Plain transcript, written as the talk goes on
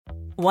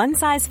One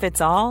size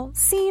fits all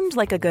seemed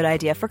like a good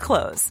idea for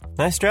clothes.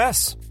 Nice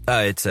dress.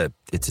 It's a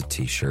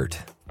t-shirt.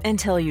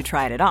 Until you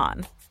tried it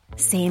on.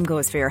 Same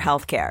goes for your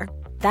healthcare.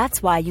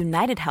 That's why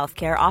United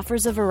Healthcare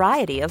offers a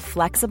variety of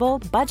flexible,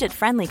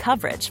 budget-friendly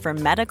coverage for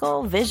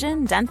medical,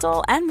 vision,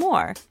 dental, and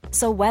more.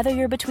 So whether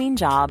you're between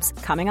jobs,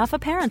 coming off a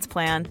parent's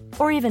plan,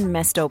 or even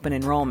missed open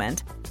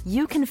enrollment,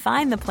 you can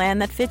find the plan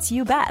that fits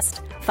you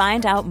best.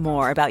 Find out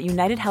more about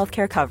United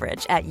Healthcare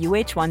coverage at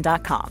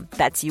uh1.com.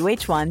 That's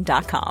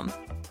uh1.com.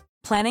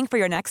 Planning for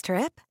your next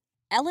trip?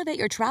 Elevate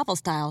your travel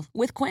style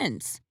with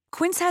Quince.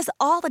 Quince has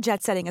all the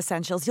jet-setting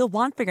essentials you'll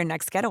want for your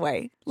next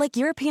getaway, like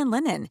European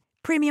linen,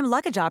 premium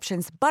luggage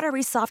options,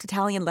 buttery soft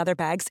Italian leather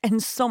bags,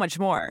 and so much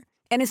more.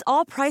 And is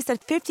all priced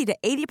at 50 to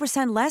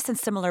 80% less than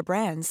similar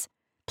brands.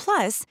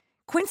 Plus,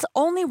 Quince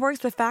only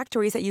works with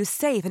factories that use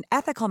safe and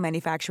ethical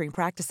manufacturing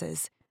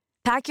practices.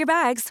 Pack your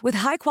bags with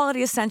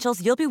high-quality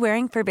essentials you'll be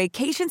wearing for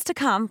vacations to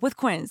come with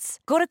Quince.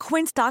 Go to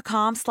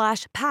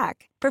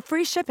quince.com/pack for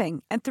free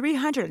shipping and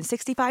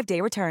 365-day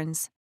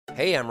returns.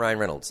 Hey, I'm Ryan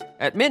Reynolds.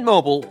 At Mint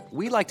Mobile,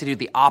 we like to do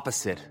the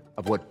opposite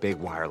of what Big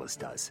Wireless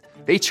does.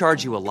 They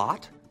charge you a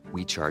lot.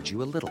 We charge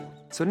you a little.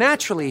 So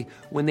naturally,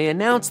 when they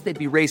announced they'd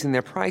be raising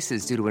their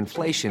prices due to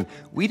inflation,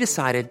 we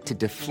decided to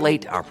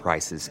deflate our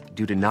prices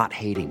due to not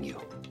hating you.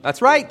 That's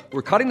right.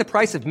 We're cutting the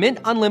price of Mint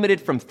Unlimited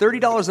from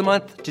 $30 a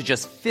month to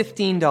just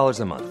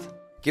 $15 a month.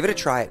 Give it a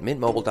try at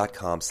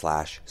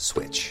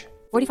mintmobile.com/switch.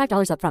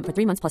 $45 up front for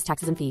 3 months plus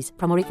taxes and fees.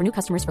 Promo rate for new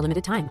customers for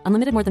limited time.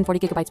 Unlimited more than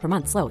 40 gigabytes per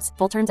month. Slows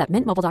full terms at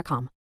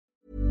mintmobile.com.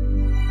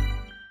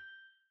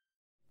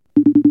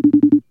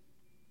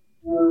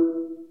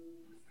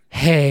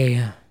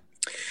 Hey.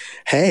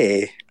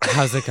 Hey.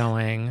 How's it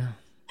going?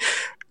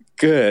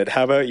 Good.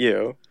 How about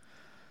you?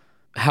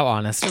 How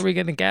honest are we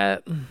going to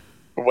get?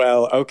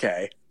 Well,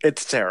 okay.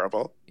 It's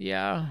terrible.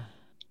 Yeah.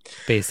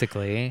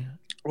 Basically.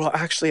 Well,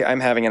 actually, I'm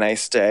having a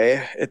nice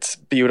day. It's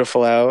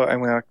beautiful out. I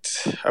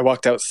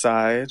walked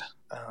outside.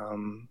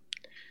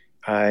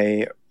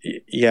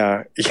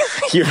 Yeah.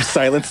 Your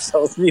silence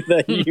tells me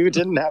that you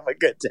didn't have a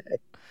good day.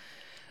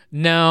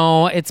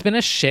 No, it's been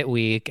a shit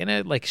week and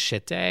a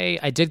shit day.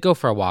 I did go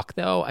for a walk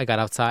though. I got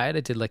outside.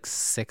 I did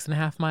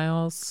 6.5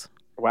 miles.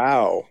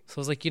 Wow. So I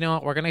was like, you know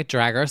what? We're going to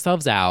drag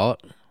ourselves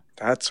out.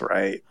 That's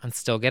right. And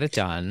still get it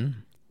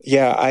done.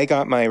 Yeah, I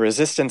got my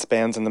resistance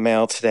bands in the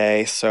mail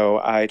today,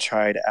 so I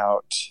tried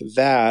out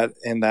that,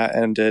 and that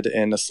ended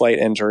in a slight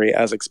injury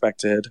as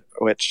expected,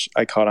 which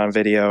I caught on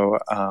video,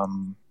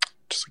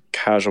 just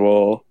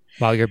casual.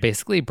 Wow, you're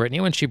basically Brittany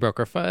when she broke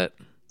her foot.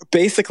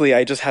 Basically,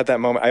 I just had that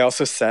moment. I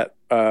also set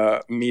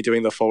me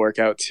doing the full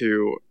workout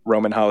to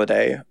Roman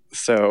Holiday,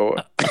 so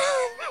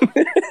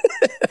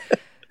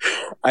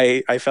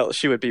I felt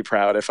she would be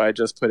proud if I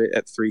just put it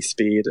at 3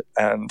 speed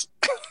and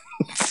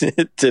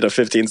did a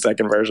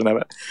 15-second version of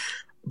it.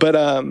 But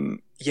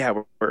yeah,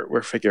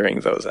 we're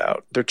figuring those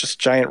out. They're just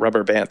giant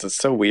rubber bands. It's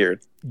so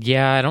weird.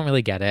 Yeah, I don't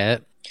really get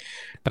it,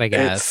 but I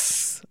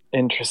guess it's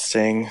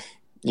interesting.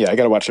 Yeah, I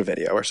got to watch a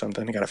video or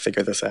something. I got to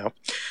figure this out.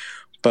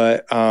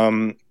 But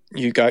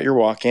you got your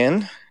walk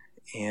in,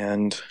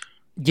 and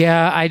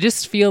yeah, I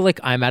just feel like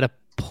I'm at a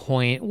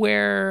point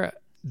where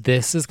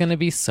this is going to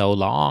be so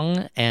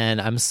long, and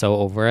I'm so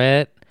over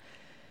it.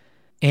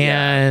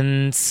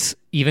 And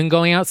even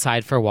going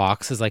outside for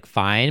walks is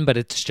fine, but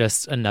it's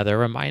just another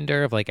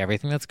reminder of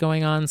everything that's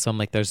going on. So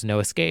I'm there's no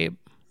escape.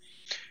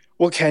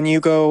 Well, can you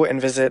go and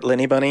visit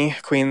Linny Bunny,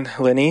 Queen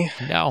Linny?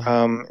 No.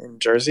 In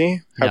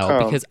Jersey? How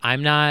come? Because I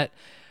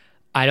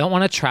don't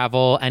want to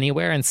travel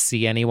anywhere and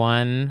see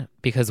anyone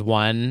because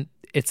one,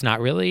 it's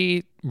not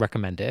really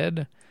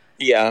recommended.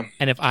 Yeah.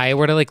 And if I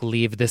were to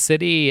leave the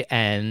city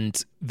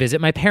and visit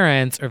my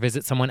parents or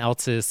visit someone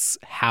else's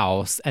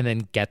house and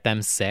then get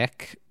them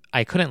sick,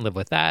 I couldn't live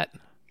with that.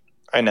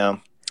 I know.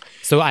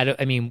 So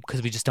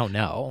because we just don't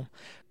know.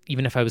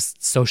 Even if I was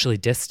socially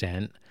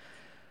distant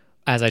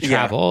as I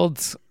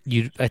traveled,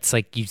 it's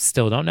you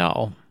still don't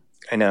know.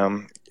 I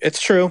know. It's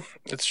true.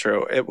 Things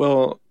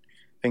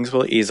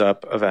will ease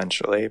up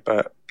eventually,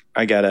 but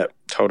I get it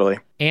totally.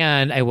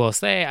 And I will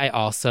say, I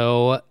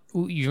also,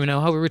 you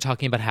know how we were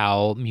talking about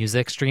how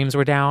music streams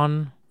were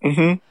down?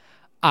 Mm-hmm.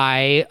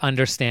 I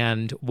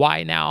understand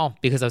why now,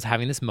 because I was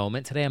having this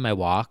moment today on my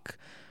walk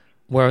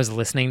where I was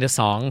listening to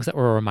songs that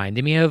were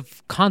reminding me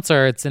of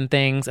concerts and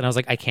things. And I was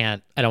like, I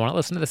don't want to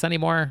listen to this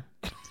anymore.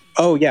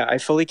 Oh, yeah, I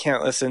fully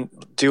can't listen.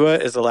 Dua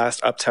is the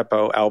last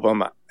up-tempo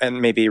album,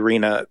 and maybe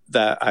Rena,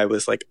 that I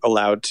was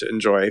allowed to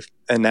enjoy.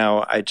 And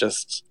now I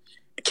just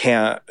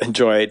can't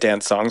enjoy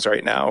dance songs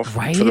right now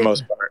for the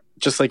most part.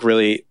 Just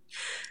really,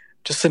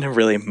 just in a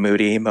really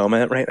moody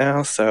moment right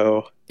now.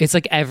 So it's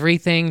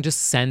everything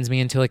just sends me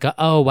into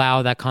oh,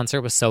 wow, that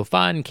concert was so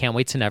fun. Can't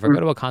wait to never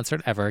go to a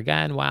concert ever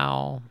again.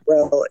 Wow.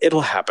 Well,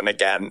 it'll happen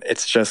again.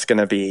 It's just going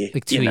to be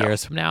 2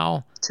 years from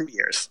now. 2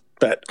 years.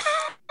 But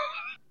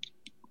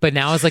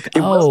now it's it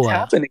will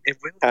happen. It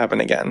will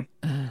happen again.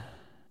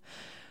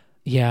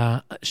 Yeah,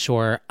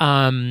 sure.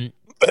 But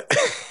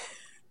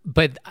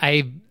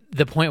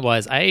the point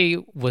was, I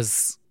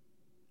was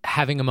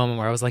having a moment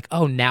where I was like,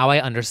 oh, now I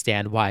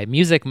understand why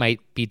music might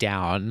be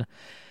down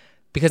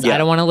because Yeah. I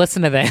don't want to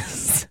listen to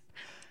this.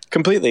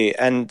 Completely.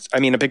 And I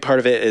mean, a big part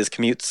of it is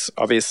commutes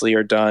obviously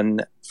are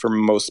done for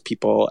most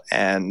people,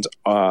 and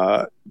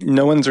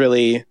no one's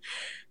really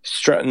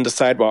strutting the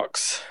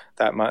sidewalks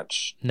that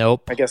much.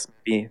 Nope. I guess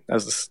maybe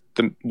as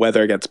the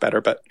weather gets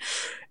better, but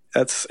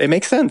it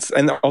makes sense.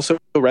 And also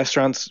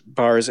restaurants,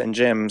 bars, and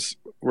gyms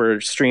were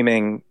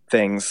streaming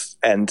things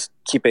and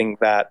keeping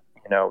that,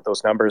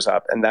 those numbers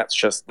up, and that's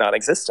just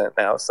non-existent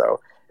now. So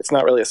it's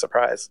not really a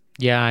surprise.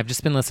 Yeah, I've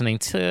just been listening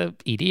to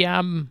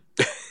EDM,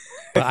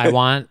 but I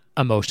want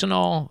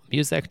emotional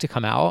music to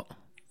come out.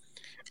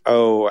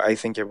 Oh, I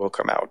think it will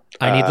come out.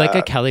 I need like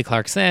a Kelly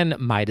Clarkson,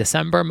 My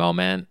December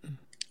moment.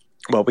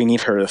 Well, we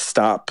need her to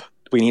stop.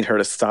 We need her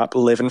to stop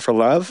living for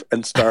love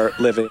and start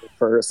living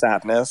for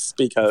sadness,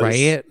 because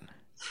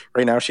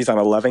right now she's on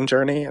a loving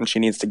journey and she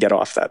needs to get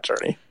off that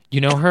journey.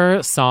 You know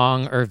her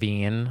song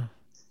Irvine?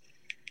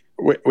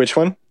 Which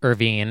one?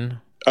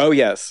 Irvine. Oh,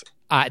 yes.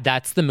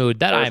 That's the mood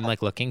that I'm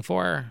like looking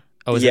for.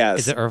 Oh, is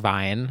it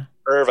Irvine?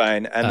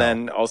 Irvine. And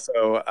then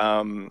also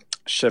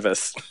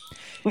Shivas.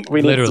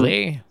 We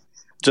literally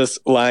just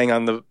lying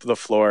on the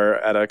floor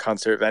at a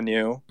concert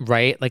venue.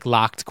 Right? Like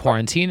locked,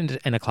 quarantined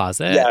in a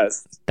closet.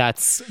 Yes.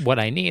 That's what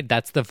I need.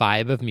 That's the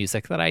vibe of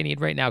music that I need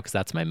right now, because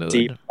that's my mood.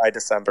 Deep My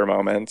December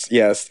moments.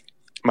 Yes.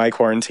 My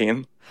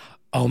quarantine.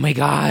 Oh my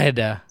God.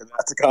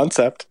 That's a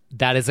concept.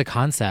 That is a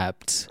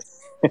concept.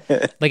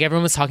 Like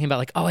everyone was talking about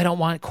like, oh, I don't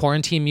want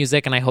quarantine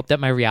music and I hope that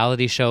my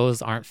reality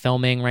shows aren't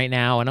filming right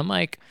now. And I'm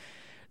like,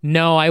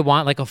 no, I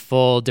want like a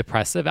full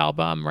depressive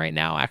album right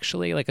now,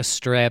 actually, like a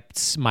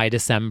stripped My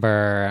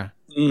December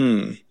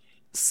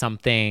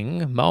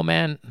something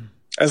moment.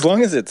 As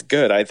long as it's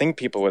good, I think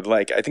people would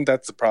like. I think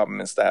that's the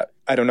problem, is that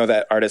I don't know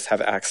that artists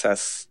have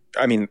access.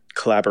 I mean,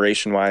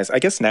 collaboration wise, I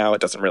guess now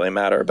it doesn't really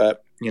matter,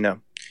 but we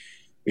have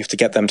to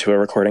get them to a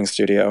recording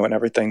studio and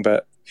everything,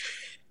 but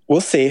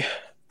we'll see.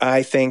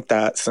 I think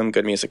that some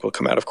good music will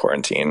come out of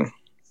quarantine.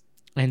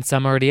 And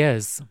some already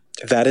is.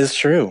 That is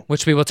true.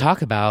 Which we will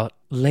talk about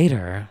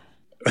later.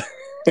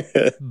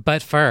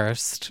 But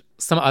first,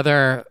 some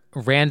other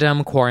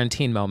random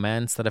quarantine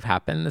moments that have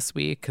happened this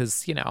week,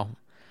 because,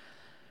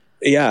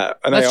 Yeah.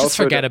 And let's just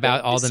forget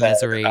about all the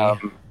misery.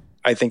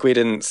 I think we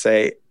didn't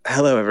say,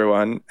 hello,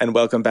 everyone, and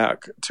welcome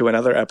back to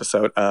another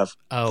episode of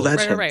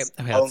Legends. Right.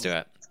 Okay, let's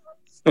do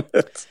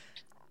it.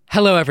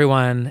 Hello,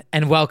 everyone,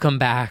 and welcome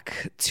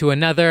back to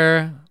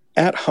another...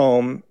 At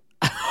home.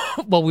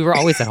 Well, we were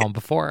always at home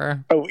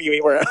before. Oh,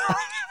 we were.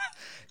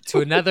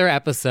 To another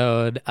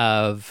episode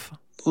of...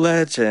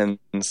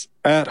 Legends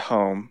at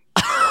home.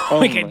 Oh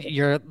my God,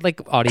 your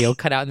audio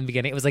cut out in the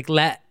beginning. It was like,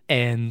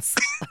 let-ends.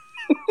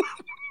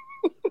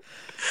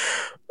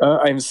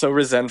 I'm so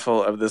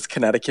resentful of this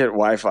Connecticut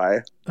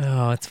Wi-Fi.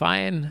 Oh, it's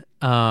fine.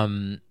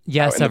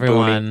 Yes,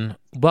 everyone.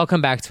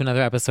 Welcome back to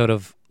another episode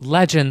of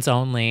Legends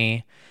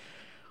Only,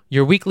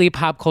 your weekly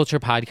pop culture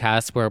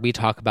podcast where we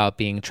talk about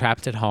being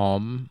trapped at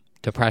home,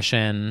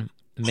 depression,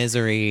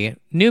 misery,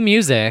 new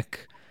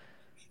music,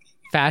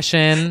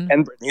 fashion.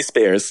 And Britney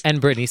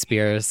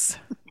Spears.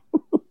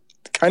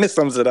 Kind of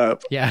sums it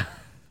up. Yeah.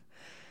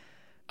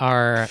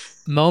 Our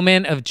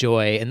moment of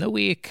joy in the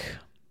week.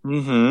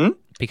 Mm-hmm.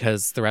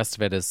 Because the rest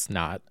of it is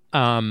not.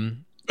 Well,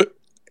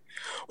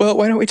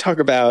 why don't we talk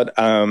about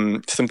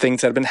some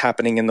things that have been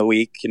happening in the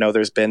week?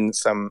 There's been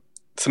some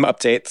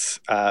updates,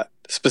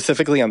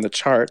 specifically on the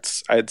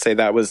charts. I'd say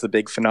that was the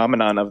big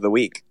phenomenon of the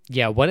week.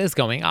 Yeah, what is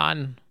going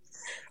on?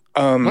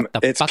 What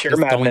the fuck is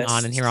going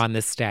on in here on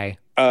this day?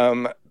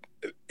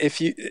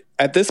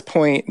 At this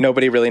point,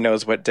 nobody really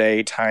knows what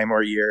day, time,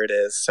 or year it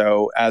is.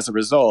 So as a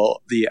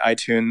result, the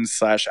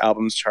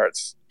iTunes/albums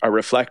charts are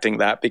reflecting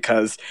that,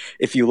 because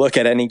if you look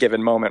at any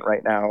given moment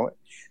right now,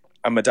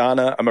 a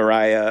Madonna, a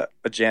Mariah,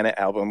 a Janet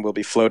album will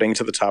be floating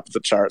to the top of the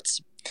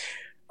charts.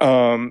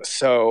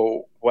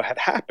 So what had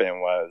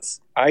happened was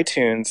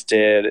iTunes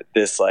did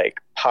this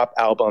pop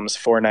albums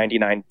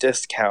 $4.99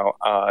 discount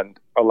on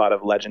a lot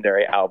of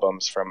legendary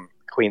albums from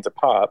Queens of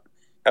Pop,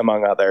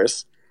 among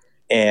others.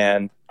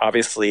 And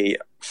obviously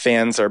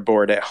fans are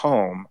bored at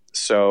home,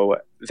 so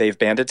they've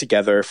banded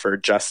together for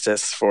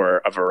justice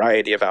for a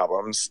variety of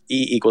albums.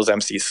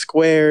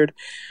 E=MC²,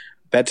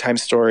 Bedtime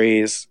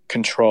Stories,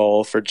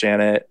 Control for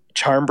Janet,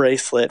 Charm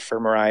Bracelet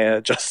for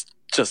Mariah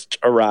just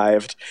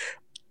arrived.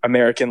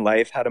 American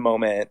Life had a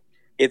moment.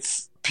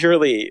 It's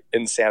purely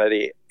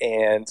insanity.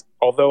 And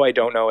although I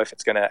don't know if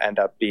it's going to end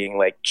up being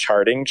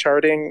charting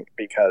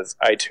because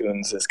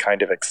iTunes is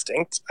kind of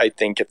extinct, I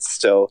think it's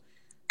still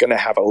going to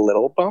have a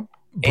little bump.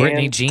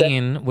 Britney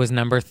Jean was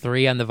number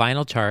 3 on the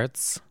vinyl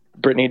charts.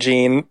 Britney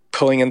Jean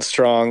pulling in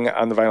strong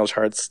on the vinyl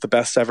charts. The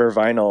best ever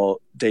vinyl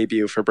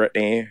debut for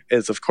Britney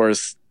is, of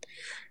course,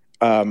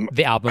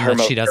 the album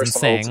that she doesn't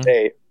sing.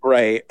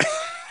 Right.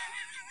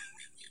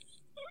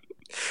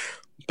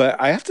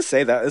 But I have to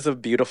say that is a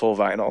beautiful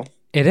vinyl.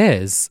 It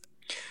is.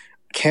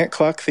 Can't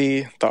clock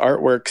the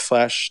artwork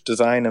 /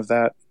 design of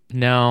that.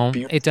 No,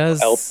 it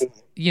does. LP.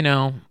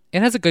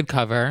 It has a good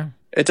cover.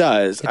 It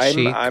does. It's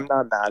chic. I'm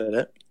not mad at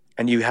it.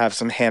 and you have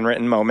some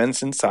handwritten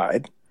moments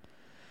inside.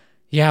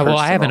 Yeah, well,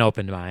 I haven't Personal.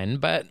 opened mine,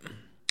 but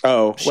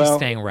Oh, she's well,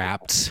 staying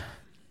wrapped.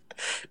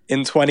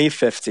 in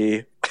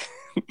 2050,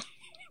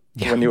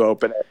 Yeah. when you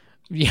open it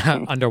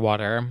Yeah,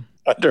 underwater.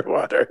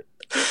 underwater.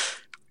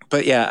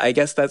 But yeah, I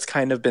guess that's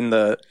kind of been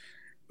the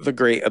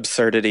great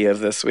absurdity of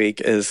this week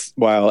is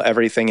while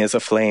everything is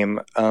aflame,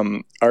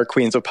 our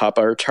Queens of Pop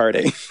are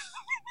charting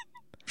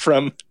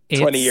from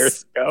 20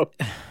 years ago.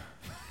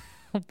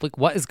 Like,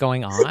 what is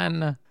going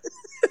on?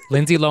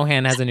 Lindsay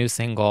Lohan has a new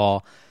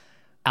single.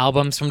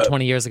 Albums from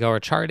 20 years ago are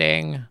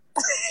charting.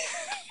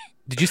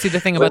 Did you see the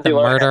thing about the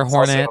Lindsay Lohan murder is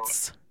also-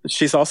 hornets?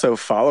 She's also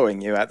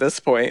following you at this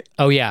point.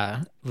 Oh,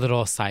 yeah.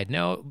 Little side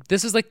note.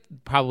 This was like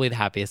probably the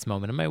happiest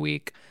moment of my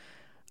week.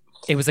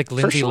 It was like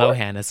Lindsay sure.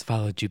 Lohan has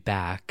followed you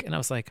back. And I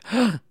was like,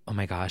 oh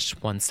my gosh,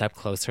 one step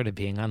closer to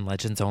being on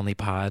Legends Only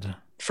Pod.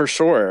 For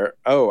sure.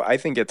 Oh, I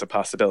think it's a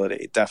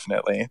possibility.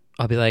 Definitely.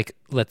 I'll be like,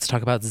 let's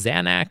talk about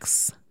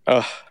Xanax.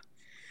 Ugh.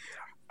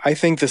 I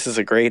think this is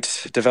a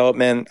great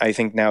development. I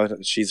think now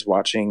that she's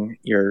watching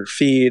your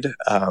feed,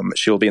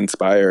 she will be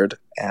inspired,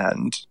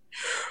 and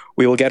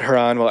we will get her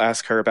on. We'll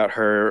ask her about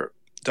her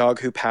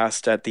dog who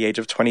passed at the age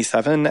of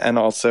 27 and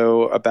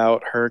also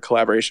about her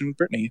collaboration with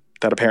Britney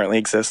that apparently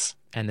exists.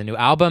 And the new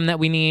album that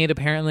we need,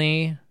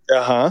 apparently.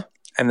 Uh-huh.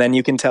 And then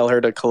you can tell her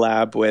to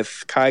collab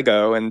with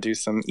Kygo and do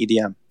some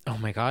EDM. Oh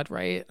my God,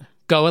 right?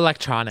 Go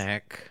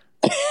electronic.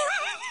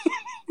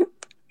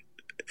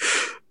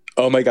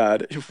 Oh my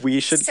God. We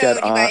should So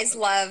get you on. guys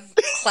love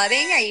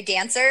clubbing? Are you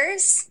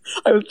dancers?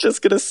 I was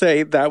just going to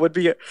say that would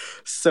be.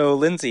 So,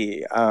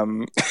 Lindsay, are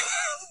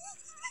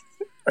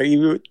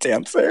you a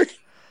dancer?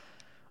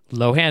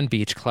 Lohan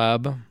Beach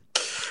Club.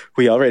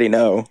 We already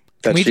know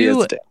that Can we she do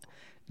is a dancer.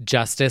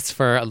 Justice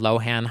for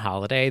Lohan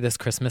Holiday this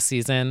Christmas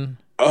season?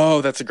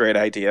 Oh, that's a great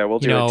idea. We'll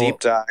do a deep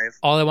dive.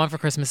 All I Want for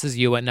Christmas Is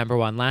You at number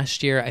one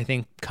last year. I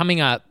think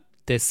coming up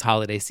this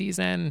holiday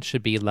season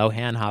should be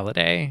Lohan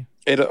Holiday.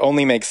 It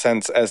only makes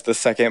sense as the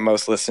second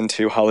most listened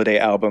to holiday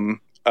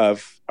album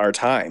of our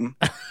time.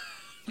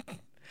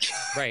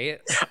 Right.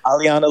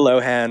 Aliana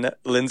Lohan,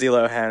 Lindsay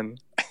Lohan,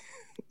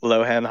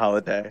 Lohan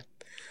Holiday.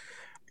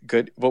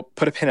 Good. We'll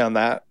put a pin on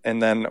that.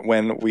 And then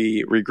when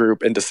we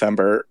regroup in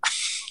December,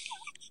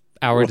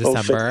 Our we'll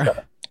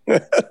December.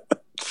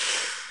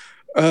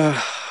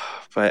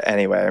 but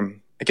anyway,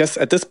 I guess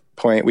at this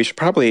point, we should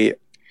probably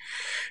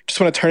just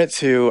want to turn it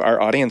to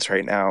our audience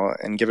right now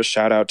and give a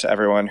shout out to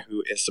everyone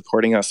who is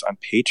supporting us on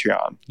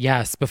Patreon.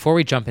 Yes. Before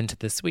we jump into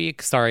this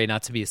week, sorry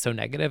not to be so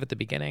negative at the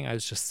beginning. I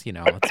was just,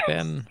 it's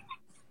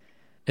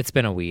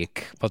been a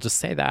week. We'll just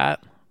say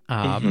that.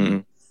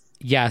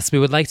 Yes, we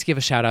would like to give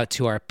a shout out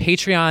to our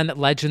Patreon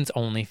Legends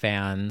Only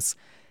fans.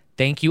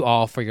 Thank you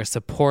all for your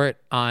support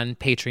on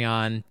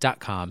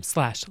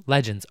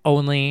patreon.com/Legends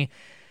Only.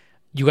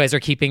 You guys are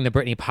keeping the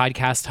Britney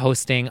podcast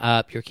hosting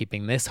up. You're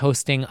keeping this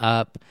hosting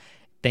up.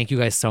 Thank you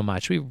guys so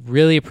much. We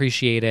really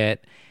appreciate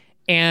it.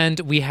 And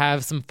we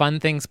have some fun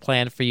things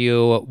planned for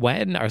you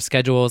when our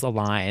schedules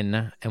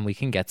align and we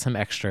can get some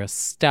extra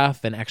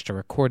stuff and extra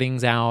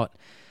recordings out,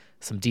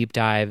 some deep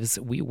dives.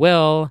 We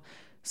will.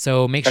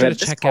 So make sure to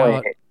check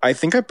out. I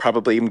think I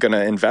probably am going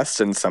to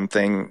invest in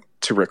something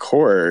to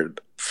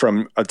record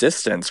from a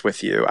distance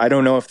with you. I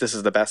don't know if this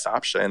is the best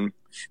option.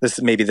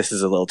 Maybe this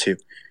is a little too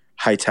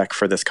high tech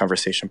for this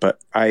conversation, but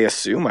I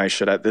assume I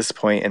should at this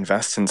point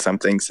invest in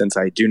something since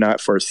I do not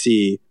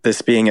foresee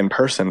this being in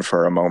person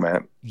for a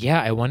moment.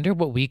 Yeah, I wonder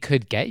what we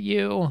could get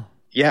you.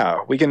 Yeah,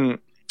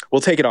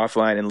 we'll take it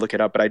offline and look it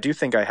up, but I do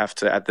think I have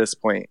to at this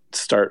point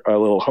start a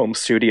little home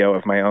studio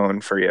of my own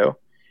for you.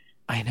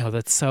 I know,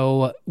 that's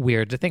so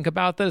weird to think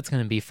about that it's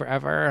going to be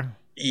forever.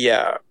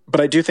 Yeah,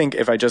 but I do think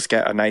if I just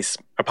get a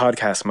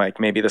podcast mic,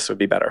 maybe this would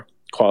be better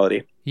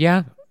quality.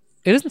 Yeah,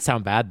 it doesn't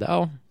sound bad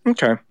though.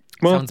 Okay.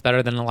 Well, sounds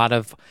better than a lot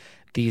of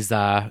these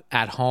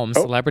at-home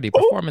celebrity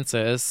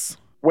performances.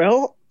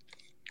 Well,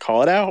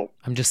 call it out.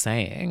 I'm just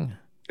saying.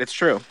 It's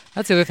true.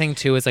 That's the other thing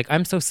too, is like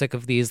I'm so sick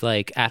of these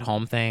like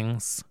at-home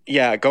things.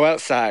 Yeah, go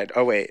outside.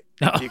 Oh wait,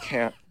 no. You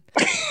can't.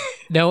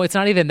 No, it's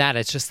not even that.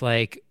 It's just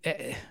like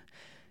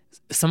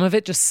some of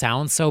it just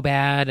sounds so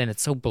bad and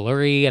it's so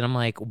blurry and I'm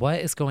like, what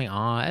is going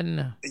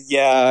on?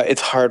 Yeah,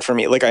 it's hard for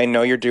me. Like, I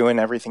know you're doing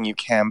everything you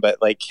can,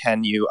 but like,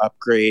 can you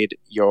upgrade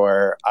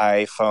your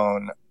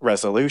iPhone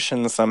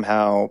resolution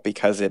somehow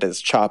because it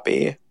is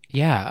choppy?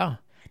 Yeah.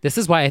 This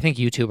is why I think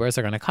YouTubers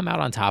are going to come out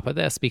on top of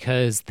this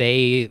because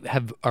they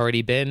have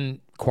already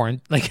been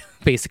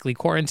basically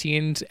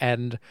quarantined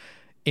and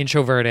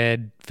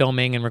introverted,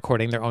 filming and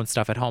recording their own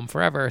stuff at home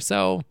forever.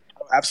 So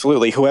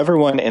absolutely. Whoever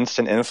won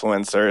Instant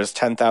Influencer's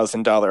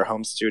 $10,000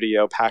 home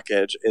studio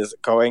package is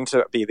going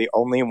to be the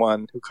only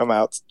one who come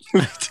out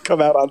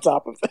on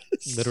top of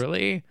this.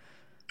 Literally.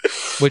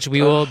 Which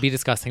we will be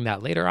discussing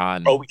that later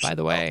on, by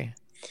the way.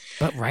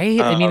 But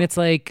right? I mean, it's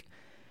like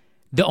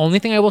the only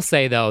thing I will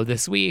say though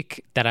this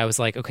week that I was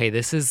like, okay,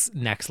 this is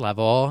next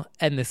level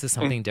and this is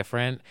something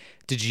different.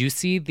 Did you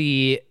see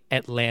the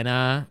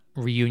Atlanta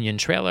reunion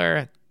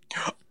trailer?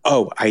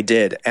 Oh, I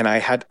did. And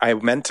I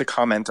meant to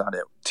comment on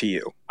it to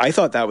you. I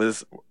thought that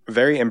was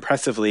very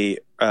impressively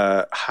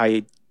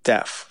high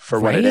def for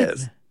what it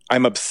is.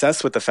 I'm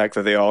obsessed with the fact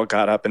that they all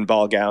got up in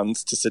ball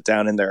gowns to sit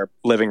down in their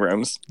living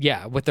rooms.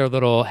 Yeah, with their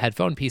little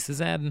headphone pieces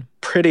in.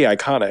 Pretty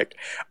iconic.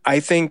 I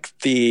think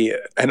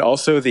and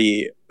also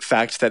the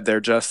fact that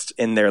they're just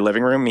in their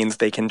living room means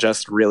they can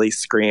just really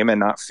scream and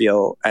not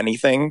feel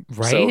anything.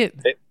 Right. So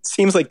it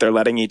seems like they're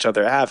letting each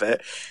other have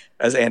it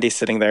as Andy's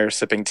sitting there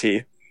sipping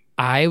tea.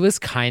 I was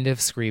kind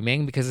of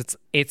screaming because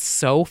it's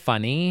so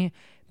funny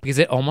because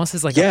it almost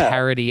is like a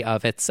parody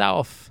of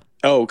itself.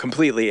 Oh,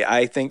 completely.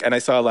 I think, and I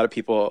saw a lot of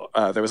people,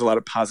 there was a lot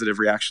of positive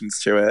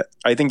reactions to it.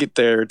 I think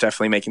they're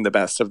definitely making the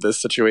best of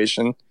this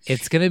situation.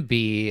 It's going to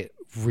be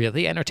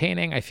really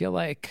entertaining, I feel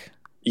like.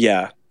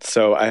 Yeah.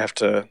 So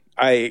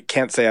I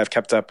can't say I've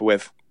kept up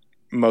with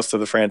most of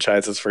the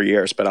franchises for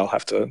years, but I'll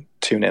have to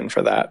tune in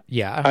for that.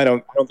 Yeah. I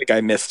don't think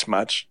I missed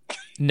much.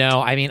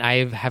 No, I mean,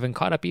 I haven't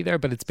caught up either,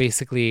 but it's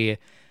basically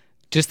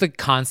just the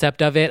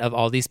concept of it, of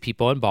all these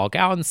people in ball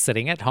gowns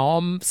sitting at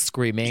home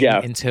screaming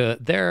into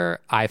their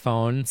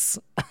iPhones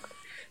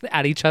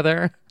at each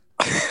other.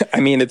 I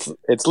mean,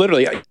 it's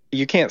literally,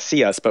 you can't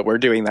see us, but we're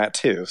doing that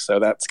too. So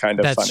that's kind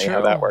of funny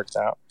how that works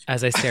out.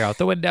 As I stare out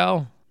the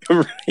window.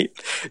 Right.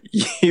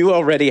 You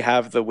already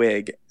have the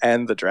wig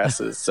and the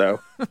dresses,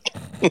 so.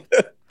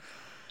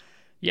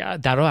 Yeah,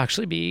 that'll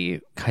actually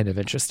be kind of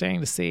interesting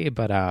to see,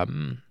 but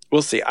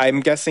we'll see. I'm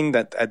guessing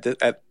that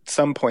at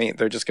some point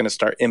they're just going to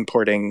start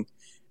importing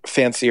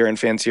fancier and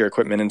fancier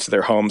equipment into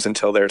their homes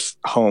until there's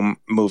home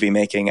movie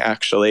making,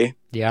 actually.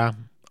 Yeah,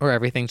 or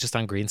everything's just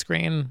on green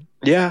screen.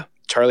 Yeah,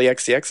 Charlie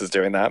XCX is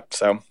doing that,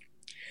 so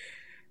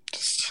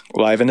just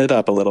liven it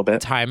up a little bit.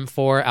 Time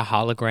for a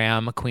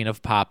hologram Queen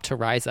of Pop to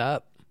rise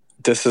up.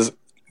 This is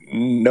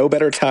no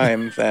better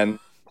time than...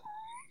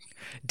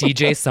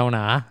 DJ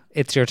Sona,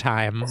 it's your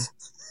time.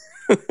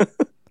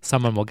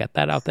 Someone will get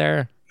that out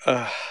there.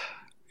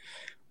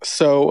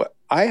 So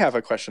I have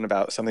a question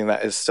about something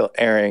that is still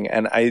airing,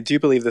 and I do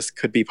believe this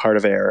could be part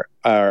of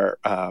our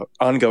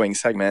ongoing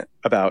segment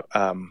about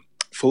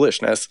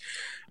foolishness.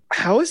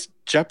 How is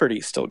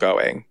Jeopardy still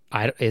going?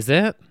 Is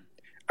it?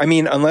 I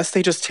mean, unless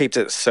they just taped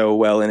it so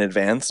well in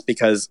advance,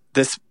 because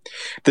this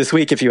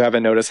week, if you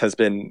haven't noticed, has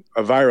been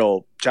a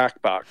viral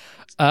jackpot.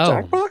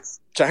 Oh.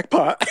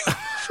 Jackpot?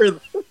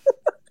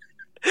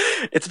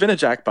 It's been a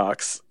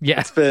jackbox.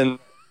 Yeah. It's been...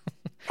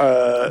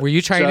 Were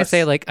you trying to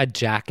say like a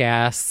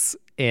jackass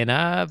in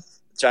a...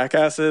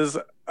 Jackasses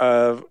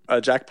of a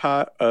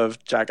jackpot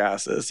of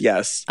jackasses,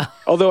 yes.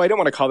 Although I don't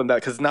want to call them that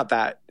because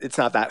it's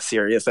not that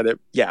serious that it...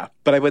 Yeah,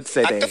 but I would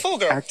say they acted a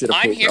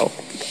fool girl.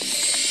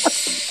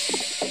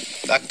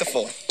 Act the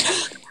fool.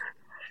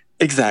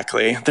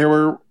 Exactly. There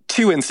were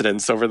two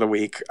incidents over the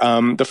week.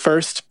 The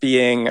first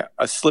being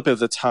a slip of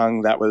the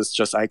tongue that was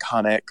just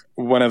iconic.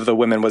 One of the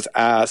women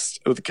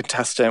the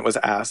contestant was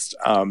asked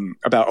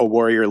about a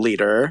warrior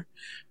leader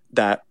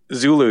that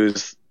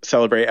Zulus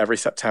celebrate every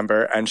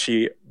September, and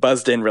she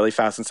buzzed in really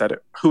fast and said,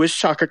 "Who is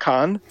Shaka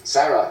Khan?"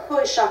 Sarah. Who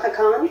is Shaka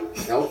Khan?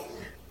 Nope.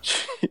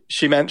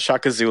 She meant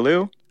Shaka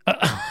Zulu.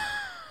 It's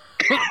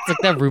like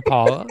that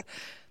RuPaul.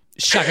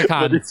 Shaka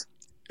Khan.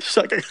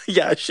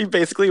 Yeah, she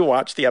basically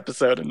watched the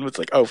episode and was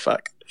like, oh,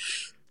 fuck.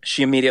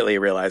 She immediately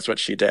realized what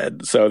she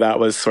did. So that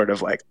was sort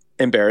of like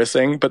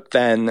embarrassing. But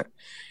then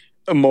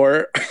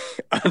more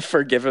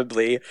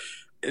unforgivably,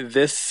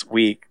 this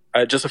week,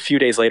 just a few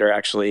days later,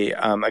 actually,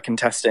 a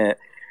contestant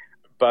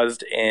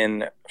buzzed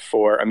in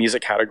for a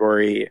music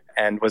category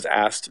and was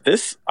asked,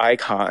 this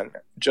icon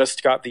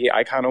just got the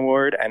Icon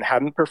Award and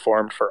hadn't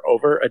performed for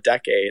over a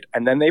decade.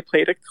 And then they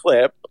played a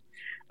clip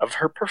of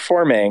her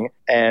performing,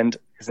 and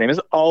his name is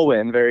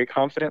Alwyn, very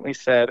confidently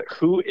said,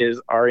 "Who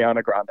is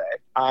Ariana Grande?"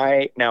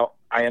 I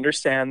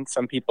understand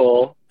some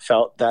people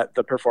felt that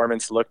the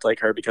performance looked like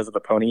her because of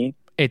the pony.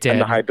 It did. And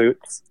the high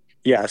boots.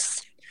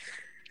 Yes.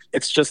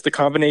 It's just the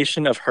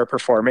combination of her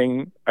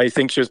performing. I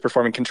think she was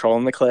performing Control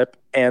in the clip,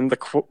 and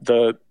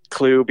the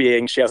clue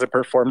being she hasn't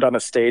performed on a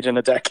stage in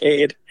a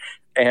decade,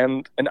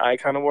 and an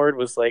Icon Award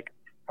was like,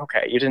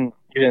 okay, you didn't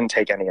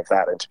take any of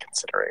that into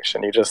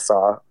consideration. You just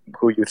saw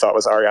who you thought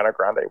was Ariana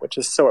Grande, which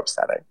is so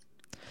upsetting.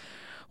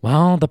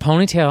 Well, the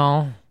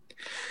ponytail.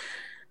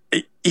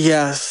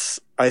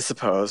 Yes, I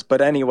suppose. But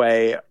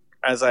anyway,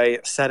 as I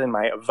said in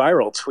my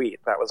viral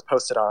tweet that was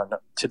posted on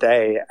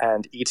Today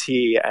and ET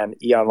and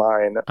E!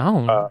 Online.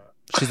 Oh,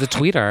 she's a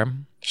tweeter.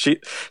 She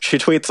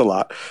tweets a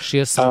lot. She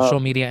a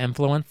social media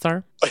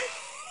influencer.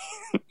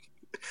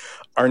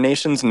 Our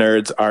nation's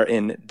nerds are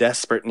in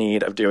desperate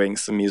need of doing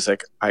some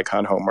music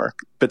icon homework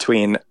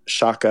between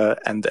Shaka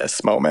and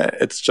this moment.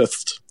 It's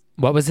just...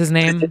 What was his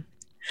name?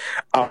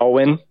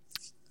 Alwyn.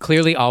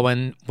 Clearly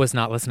Alwyn was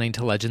not listening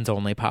to Legends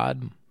Only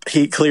Pod.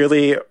 He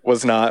clearly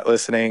was not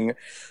listening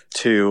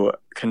to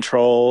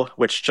Control,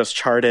 which just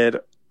charted.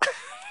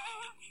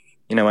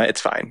 You know what?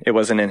 It's fine. It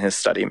wasn't in his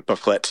study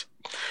booklet,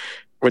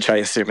 which I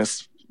assume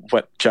is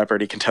what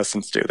Jeopardy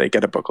contestants do. They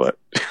get a booklet.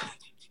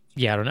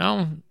 Yeah, I don't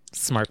know.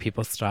 Smart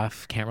people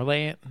stuff. Can't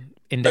relate.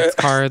 Index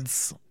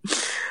cards.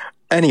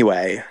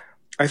 Anyway,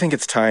 I think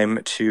it's time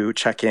to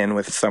check in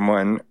with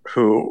someone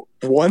who,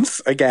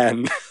 once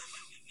again,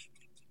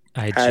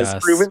 has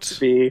proven to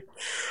be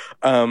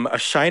a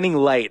shining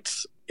light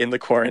in the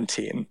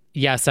quarantine.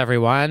 Yes,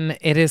 everyone.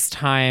 It is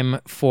time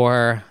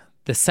for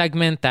the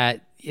segment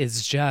that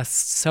is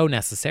just so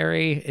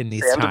necessary in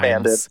these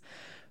times.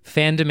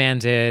 Fan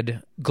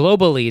demanded,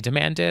 globally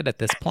demanded at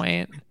this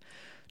point.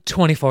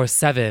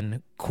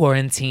 24/7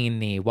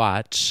 quarantine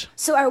watch.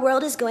 So our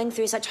world is going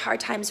through such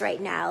hard times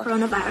right now.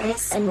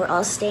 Coronavirus, and we're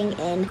all staying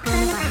in.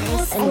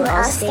 Coronavirus, and we're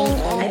all staying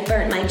in. I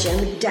burnt my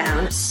gym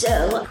down.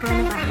 So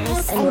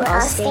coronavirus, and we're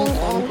all staying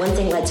in. One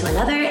thing led to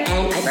another,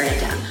 and I burned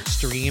it down.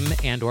 Stream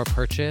and or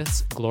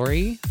purchase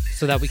Glory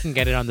so that we can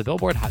get it on the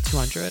Billboard Hot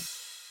 200.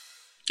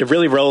 It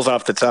really rolls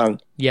off the tongue.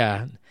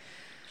 Yeah.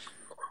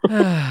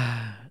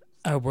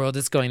 Our world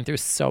is going through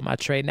so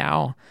much right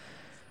now.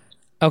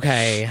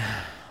 Okay.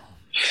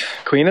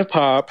 Queen of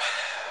Pop,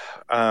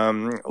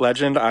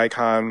 legend,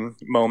 icon,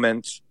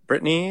 moment.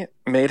 Britney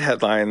made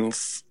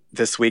headlines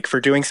this week for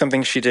doing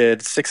something she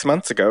did 6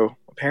 months ago,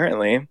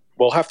 apparently.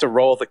 We'll have to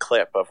roll the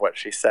clip of what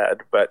she said,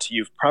 but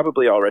you've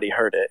probably already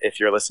heard it if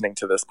you're listening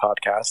to this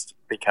podcast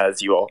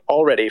because you will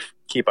already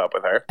keep up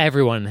with her.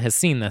 Everyone has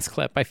seen this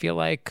clip, I feel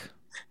like.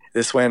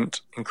 This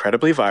went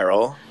incredibly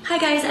viral. Hi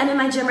guys, I'm in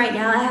my gym right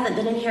now. I haven't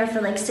been in here for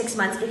like 6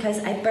 months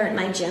because I burnt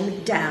my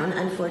gym down,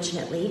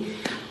 unfortunately.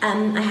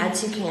 I had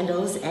 2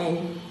 candles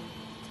and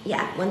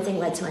yeah, one thing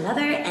led to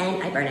another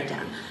and I burned it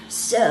down.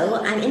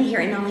 So I'm in here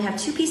and only have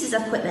 2 pieces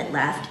of equipment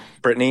left.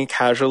 Britney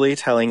casually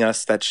telling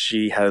us that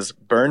she has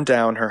burned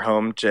down her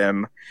home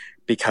gym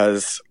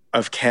because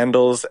of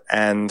candles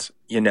and,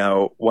 you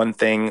know, one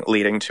thing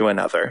leading to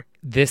another.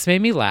 This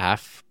made me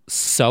laugh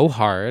so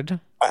hard.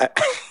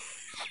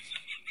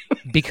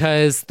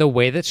 Because the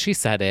way that she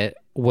said it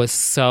was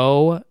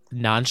so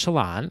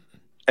nonchalant.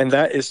 And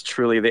that is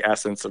truly the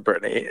essence of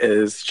Britney,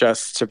 is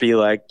just to be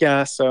like,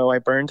 yeah, so I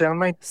burned down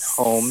my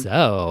home.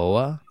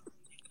 So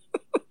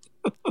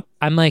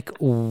I'm like,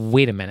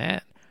 wait a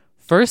minute.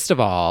 First of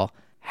all,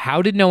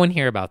 how did no one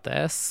hear about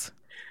this?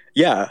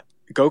 Yeah,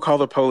 go call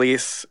the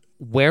police.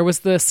 Where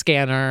was the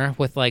scanner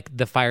with like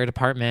the fire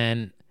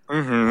department?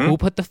 Mm-hmm. Who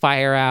put the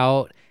fire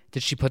out?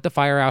 Did she put the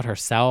fire out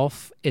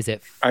herself? Is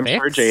it fixed? I'm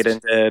sure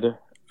Jaden did.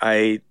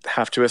 I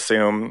have to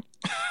assume.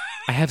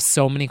 I have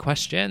so many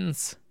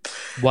questions.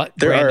 What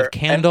brand of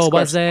candle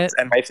was it?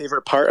 And my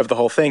favorite part of the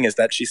whole thing is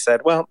that she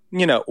said, well,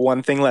 you know,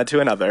 one thing led to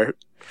another.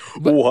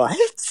 What?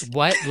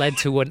 What led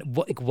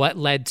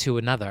to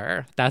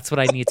another? That's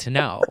what I need to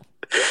know.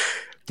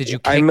 Did you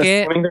kick I'm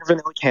it? assuming they're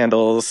vanilla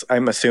candles.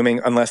 I'm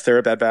assuming, unless they're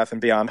a Bed Bath &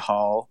 Beyond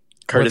haul,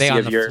 courtesy Were they on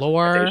of the your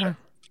floor?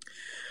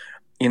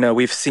 You know,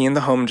 we've seen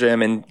the home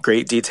gym in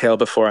great detail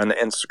before on the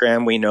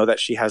Instagram. We know that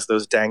she has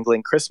those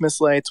dangling Christmas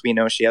lights. We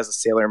know she has a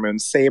Sailor Moon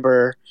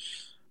saber.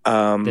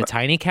 The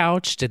tiny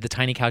couch? Did the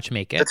tiny couch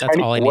make it? That's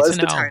all I need to know. Was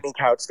the tiny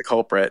couch the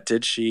culprit?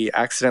 Did she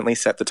accidentally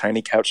set the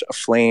tiny couch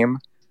aflame?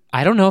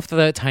 I don't know if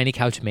the tiny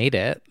couch made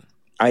it.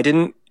 I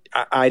didn't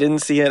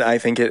see it. I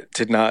think it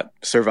did not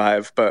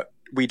survive, but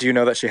we do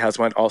know that she has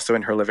one also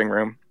in her living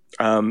room.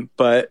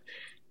 But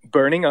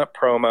burning up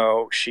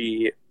promo,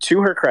 she,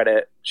 to her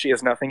credit, she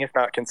is nothing if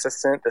not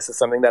consistent. This is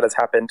something that has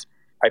happened,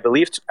 I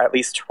believe, at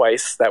least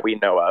twice that we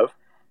know of.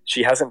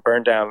 She hasn't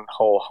burned down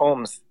whole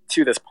homes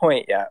to this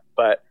point yet,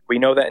 but we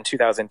know that in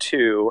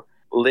 2002,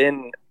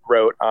 Lynn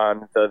wrote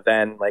on the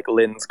then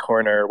Lynn's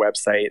Corner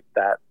website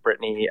that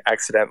Britney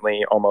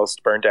accidentally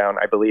almost burned down,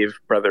 I believe,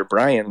 Brother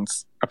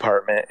Brian's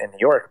apartment in New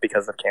York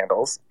because of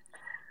candles.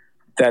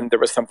 Then there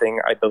was something,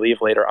 I believe,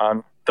 later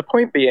on. The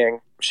point being,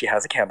 she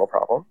has a candle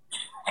problem.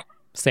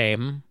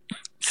 Same,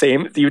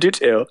 you do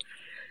too.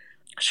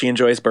 She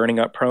enjoys burning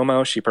up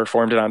promo. She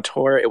performed it on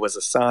tour. It was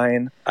a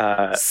sign.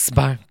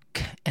 Spark,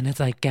 and it's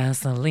like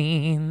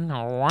gasoline.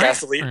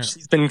 Gasoline.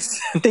 She's been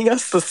sending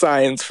us the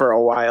signs for a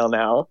while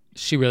now.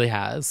 She really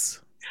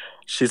has.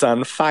 She's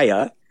on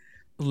fire.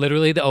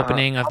 Literally the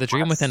opening of the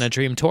Dream Within a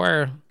Dream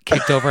tour.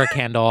 Kicked over a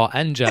candle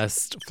and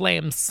just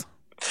flames.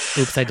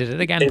 Oops, I did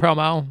it again,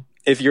 promo.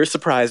 If you're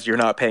surprised, you're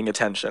not paying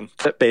attention,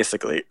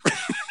 basically.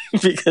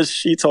 Because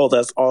she told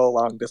us all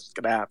along this was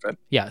going to happen.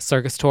 Yeah,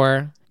 circus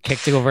tour.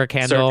 Kicked over a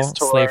candle,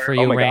 Slave for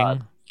You ring.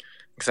 God.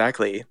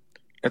 Exactly.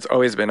 It's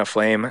always been a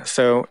flame.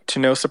 So, to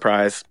no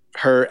surprise,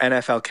 her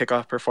NFL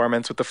kickoff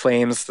performance with the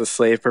Flames, the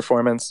Slave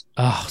performance.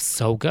 Oh,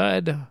 so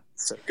good.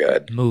 So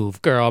good.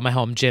 Move, girl. My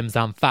home gym's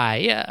on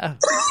fire.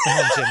 My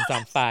home gym's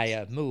on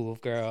fire.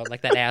 Move, girl.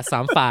 Like that ass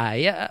on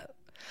fire.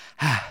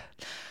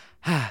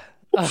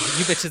 Oh,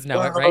 you bitches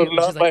know it, right?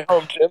 Not my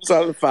home gym's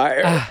on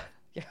fire.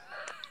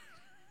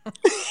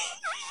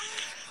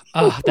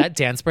 Oh, that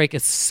dance break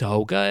is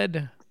so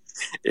good.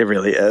 It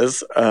really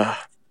is.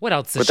 What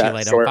else did she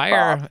light on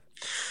fire? Pop.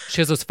 She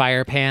has those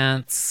fire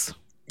pants.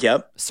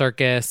 Yep.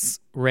 Circus,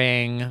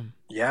 ring.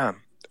 Yeah.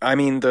 I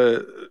mean,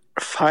 the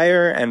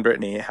fire and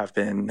Britney have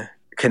been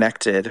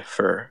connected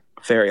for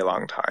a very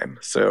long time.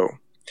 So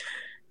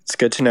it's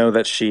good to know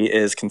that she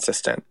is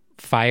consistent.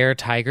 Fire,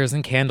 tigers,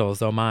 and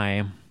candles. Oh,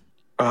 my.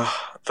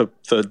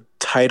 The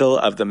title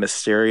of the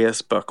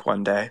mysterious book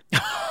one day.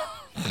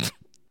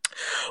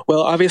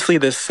 Well, obviously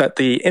this set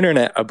the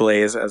internet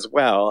ablaze as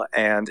well,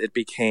 and it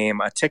became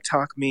a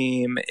TikTok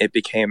meme. It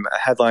became a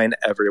headline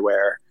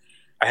everywhere.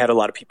 I had a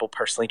lot of people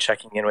personally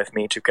checking in with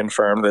me to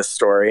confirm this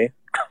story.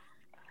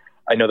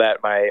 I know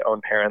that my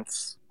own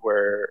parents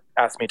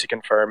asked me to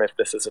confirm if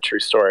this is a true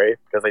story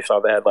because they saw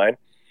the headline.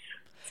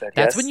 Said,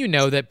 That's yes. when you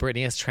know that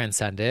Britney has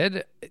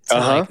transcended to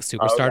like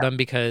superstardom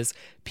because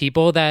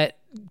people that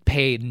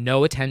pay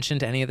no attention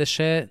to any of this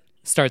shit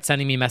start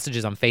sending me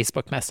messages on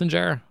Facebook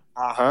Messenger.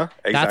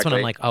 Exactly. That's when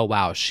I'm like, oh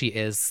wow, she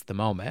is the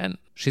moment.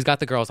 She's got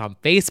the girls on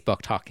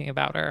Facebook talking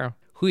about her.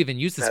 Who even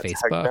uses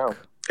Facebook?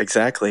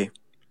 Exactly.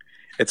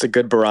 It's a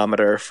good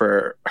barometer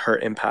for her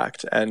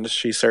impact, and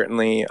she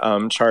certainly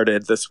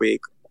charted this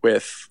week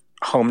with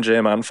Home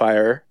Gym on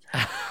fire.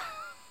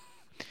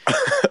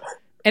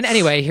 And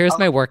anyway, here's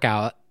my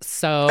workout.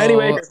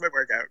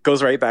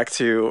 Goes right back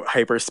to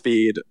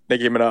Hyperspeed,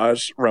 Nicki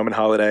Minaj, Roman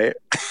Holiday.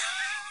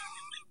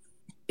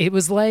 It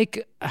was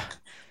like,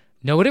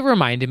 know what it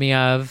reminded me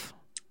of?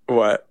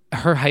 What?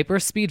 Her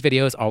Hyperspeed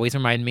videos always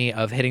remind me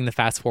of hitting the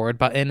fast forward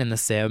button in The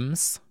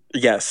Sims.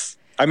 Yes.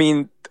 I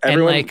mean,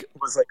 everyone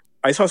was like,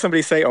 I saw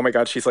somebody say, oh my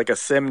God, she's like a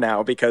sim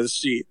now because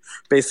she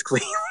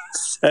basically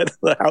set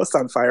the house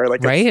on fire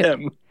like a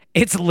sim.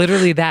 It's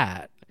literally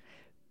that.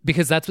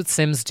 Because that's what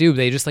Sims do.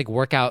 They just like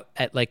work out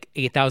at like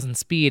 8,000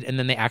 speed and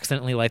then they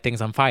accidentally light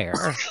things on fire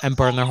and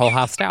burn their whole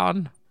house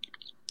down.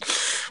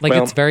 Like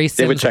it's very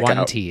Sims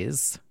 1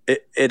 tease.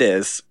 It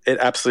is. It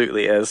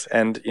absolutely is.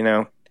 And, you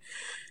know,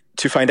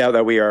 to find out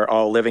that we are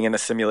all living in a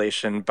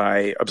simulation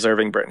by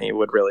observing Britney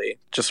would really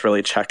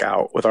check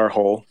out with our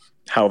whole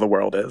how the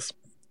world is.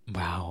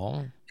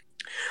 Wow.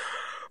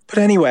 But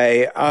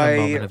anyway, a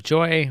moment of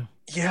joy.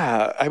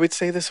 Yeah, I would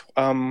say this,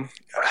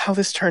 how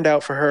this turned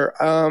out for her.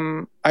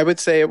 I would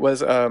say it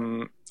was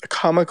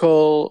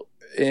comical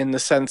in the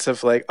sense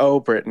of like,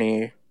 oh,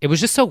 Britney. It was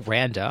just so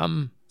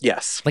random.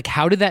 Yes. Like,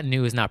 how did that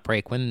news not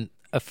break when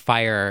a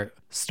fire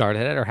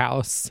started at her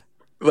house?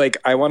 Like,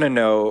 I want to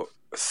know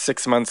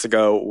 6 months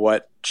ago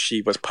what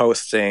she was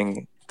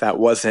posting that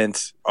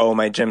wasn't, oh,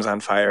 my gym's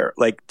on fire.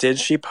 Like, did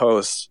she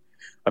post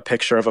a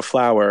picture of a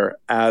flower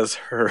as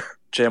her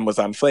gym was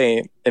in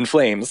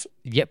flames?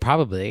 Yeah,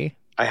 probably.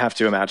 I have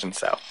to imagine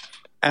so.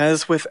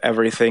 As with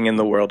everything in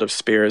the world of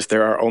Spears,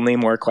 there are only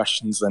more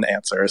questions than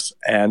answers,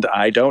 and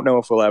I don't know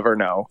if we'll ever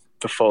know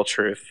the full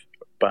truth,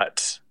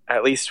 but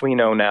at least we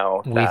know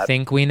now. We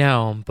think we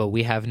know, but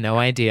we have no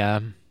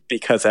idea.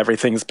 Because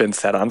everything's been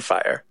set on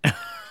fire.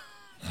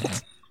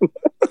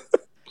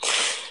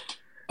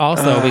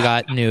 Also, we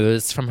got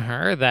news from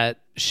her that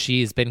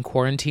she's been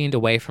quarantined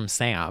away from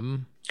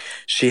Sam.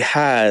 She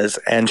has,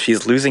 and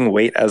she's losing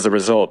weight as a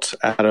result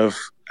out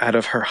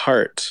of her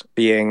heart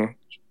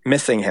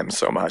missing him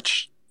so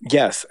much.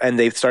 Yes, and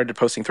they've started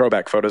posting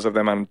throwback photos of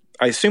them on,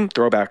 I assume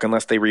throwback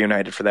unless they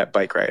reunited for that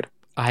bike ride.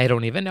 I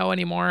don't even know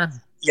anymore.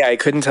 Yeah, I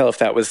couldn't tell if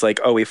that was like,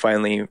 oh, we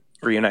finally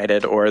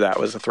reunited or that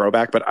was a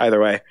throwback, but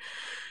either way,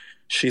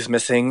 she's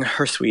missing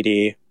her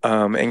sweetie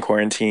in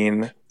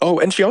quarantine. Oh,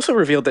 and she also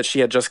revealed that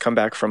she had just come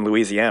back from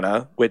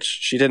Louisiana, which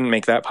she didn't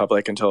make that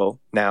public until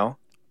now.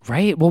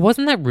 Right. Well,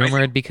 wasn't that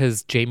rumored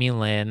because Jamie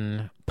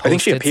Lynn posted I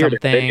think she appeared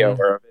something? in a video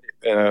or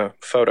in a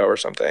photo or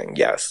something.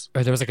 Yes.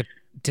 Or there was like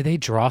did they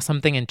draw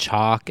something in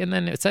chalk? And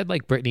then it said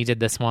like Britney did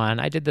this one.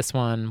 I did this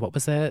one. What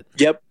was it?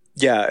 Yep.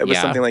 Yeah. It was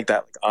something like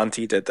that. Like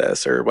Auntie did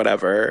this or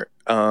whatever.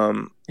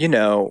 You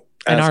know.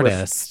 An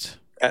artist.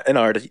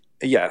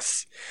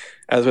 Yes.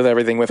 As with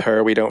everything with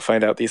her, we don't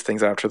find out these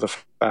things after the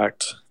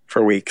fact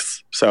for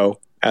weeks. So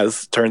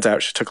as turns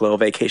out, she took a little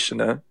vacation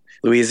to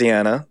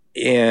Louisiana.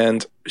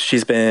 And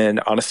she's been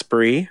on a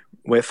spree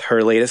with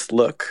her latest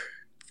look,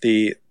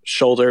 the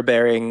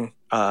shoulder-bearing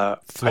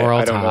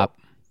floral top,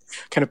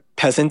 kind of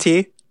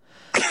peasant-y.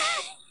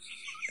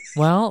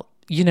 Well,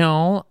 you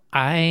know,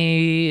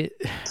 artsy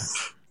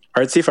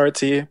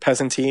fartsy,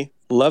 peasant-y.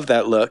 Love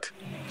that look.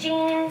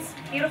 Jeans,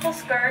 beautiful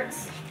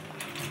skirts.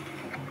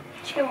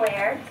 She can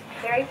wear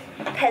very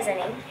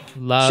peasant-y.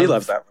 She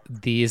loves that.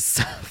 These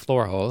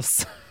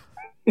florals.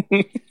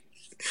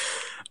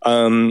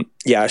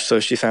 Yeah, so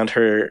she found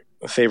her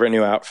favorite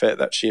new outfit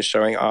that she is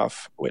showing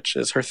off, which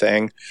is her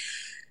thing.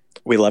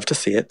 We love to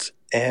see it.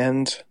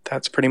 And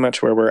that's pretty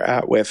much where we're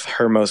at with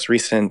her most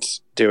recent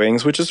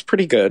doings, which is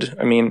pretty good.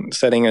 I mean,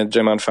 setting a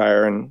gym on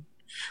fire and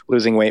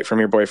losing weight from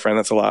your boyfriend,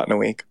 that's a lot in a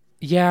week.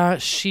 Yeah,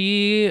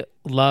 she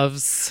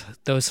loves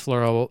those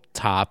floral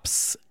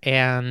tops.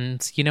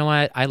 And you know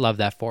what? I love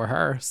that for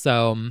her.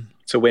 So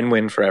it's a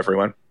win-win for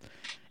everyone.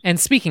 And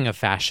speaking of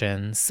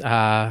fashions,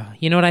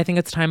 you know what I think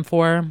it's time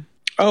for?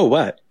 Oh,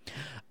 what?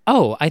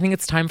 Oh, I think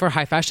it's time for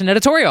High Fashion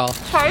Editorial.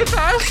 High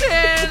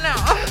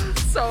Fashion!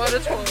 So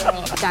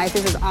editorial. Guys,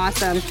 this is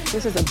awesome.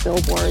 This is a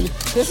billboard.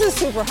 This is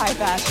super high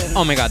fashion.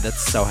 Oh my God, that's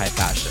so high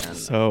fashion.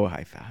 So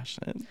high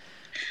fashion.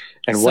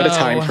 And what a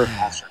time for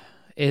fashion.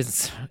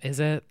 Is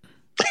it?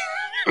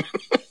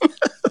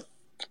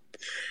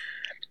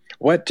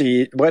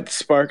 What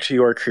sparked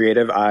your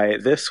creative eye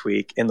this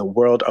week in the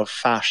world of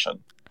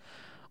fashion?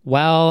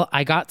 Well,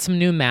 I got some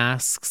new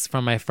masks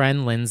from my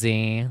friend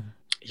Lindsay.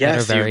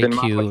 Yes, that are very you've been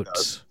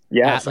cute.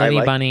 Yes, At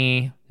Lenny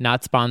Bunny,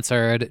 not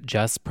sponsored,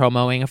 just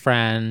promoting a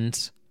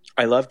friend.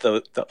 I love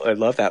I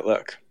love that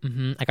look.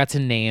 I got to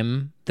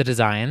name the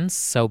designs.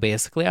 So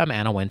basically, I'm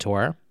Anna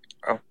Wintour.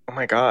 Oh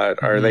my God.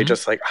 Are they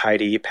just like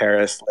Heidi,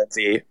 Paris,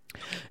 Lindsay?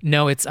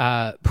 No, it's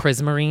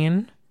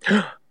Prismarine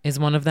is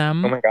one of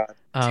them. Oh my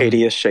God.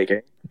 Katie is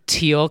shaking.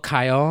 Teal,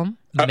 Kyle,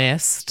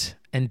 Mist,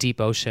 and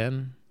Deep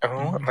Ocean.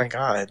 Oh my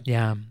God.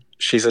 Yeah.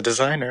 She's a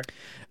designer.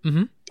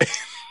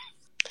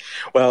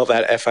 Well,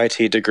 that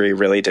FIT degree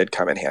really did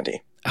come in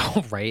handy.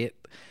 Oh, right.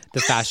 The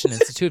Fashion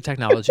Institute of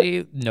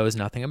Technology knows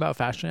nothing about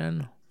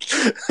fashion.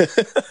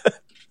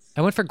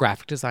 I went for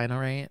graphic design, all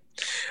right?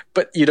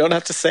 But you don't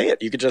have to say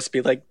it. You could just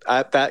be like,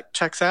 that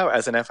checks out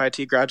as an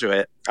FIT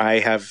graduate. I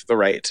have the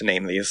right to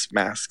name these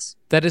masks.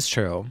 That is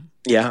true.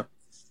 Yeah.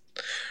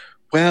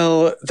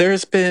 Well,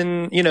 there's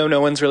been,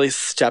 no one's really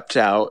stepped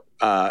out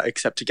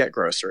except to get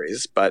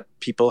groceries, but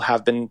people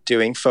have been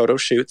doing photo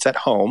shoots at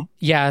home.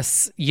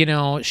 Yes.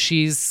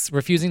 She's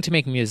refusing to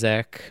make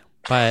music,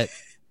 but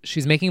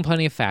she's making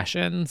plenty of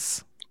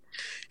fashions.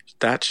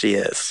 That she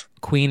is.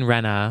 Queen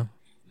Rena,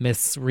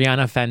 Miss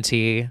Rihanna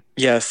Fenty.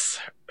 Yes.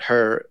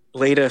 Her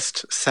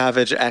latest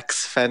Savage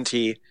X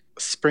Fenty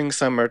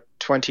Spring-Summer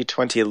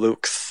 2020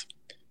 looks.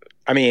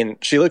 I mean,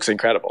 she looks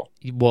incredible.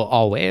 Well,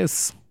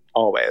 always.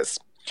 Always.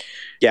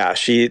 Yeah,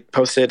 she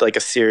posted like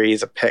a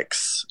series of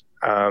pics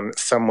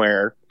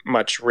somewhere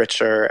much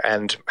richer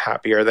and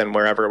happier than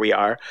wherever we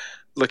are,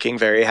 looking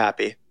very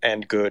happy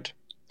and good.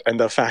 And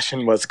the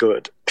fashion was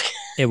good.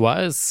 It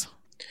was.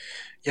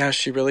 Yeah,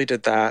 she really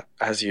did that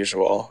as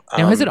usual.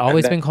 Now, has it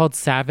always been called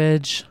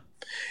Savage?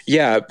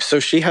 Yeah,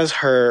 so she has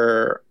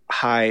her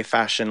high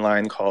fashion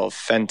line called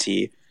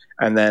Fenty,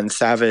 and then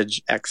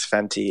Savage X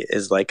Fenty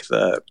is like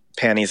the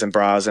panties and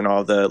bras and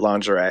all the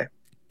lingerie.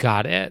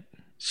 Got it.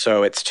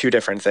 So it's two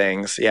different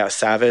things. Yeah,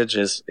 Savage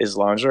is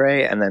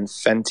lingerie, and then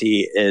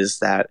Fenty is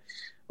that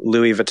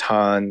Louis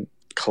Vuitton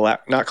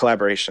not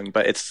collaboration,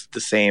 but it's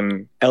the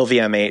same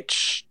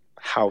LVMH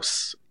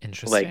house.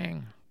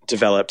 Interesting.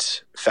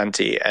 Developed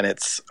Fenty, and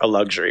it's a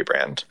luxury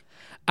brand.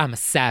 I'm a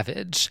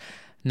savage.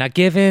 Not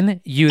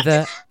giving you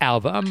the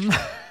album.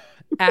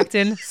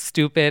 Acting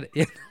stupid.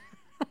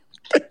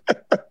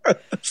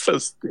 So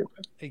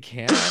stupid. I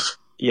can't.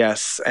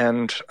 Yes,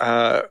 and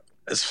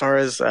as far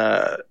as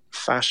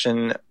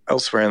fashion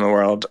elsewhere in the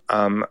world,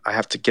 I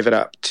have to give it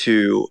up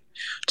to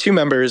two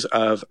members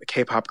of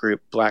K-pop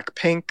group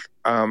Blackpink.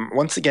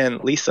 Once again,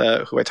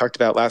 Lisa, who I talked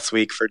about last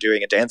week for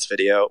doing a dance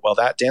video. Well,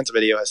 that dance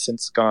video has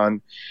since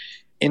gone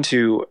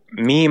into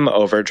meme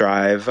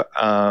overdrive.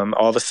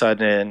 All of a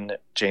sudden,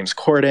 James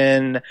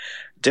Corden,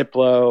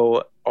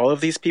 Diplo, all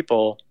of these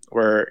people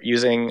were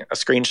using a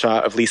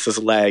screenshot of Lisa's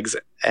legs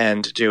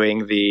and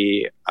doing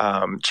the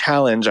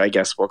challenge, I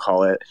guess we'll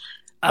call it.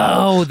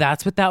 Oh,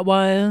 that's what that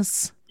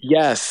was?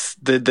 Yes.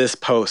 Did this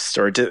post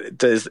or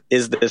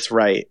is this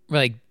right?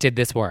 Like, did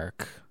this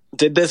work?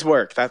 Did this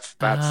work? That's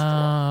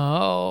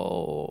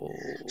oh.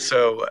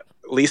 So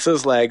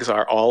Lisa's legs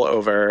are all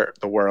over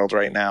the world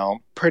right now.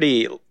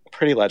 Pretty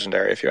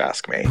legendary, if you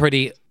ask me.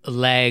 Pretty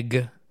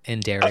leg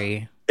and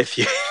dairy. If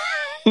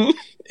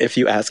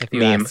you ask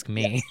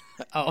me.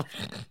 Oh.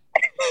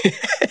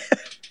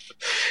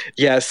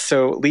 Yes,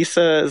 so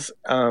Lisa's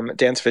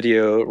dance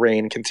video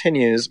reign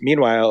continues.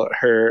 Meanwhile,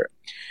 her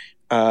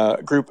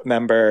group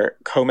member,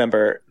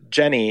 co-member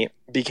Jennie,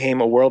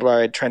 became a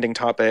worldwide trending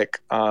topic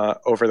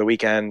over the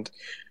weekend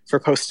for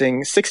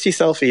posting 60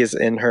 selfies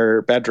in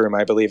her bedroom,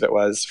 I believe it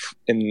was,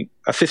 in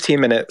a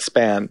 15-minute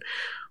span,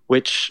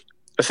 which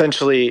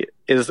essentially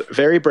is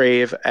very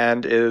brave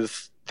and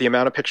is the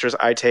amount of pictures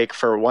I take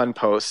for one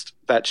post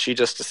that she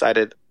just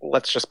decided,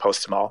 let's just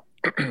post them all.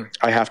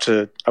 I have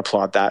to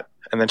applaud that.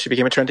 And then she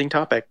became a trending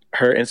topic.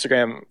 Her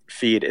Instagram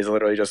feed is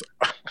literally just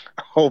a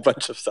whole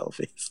bunch of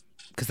selfies.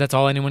 Because that's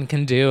all anyone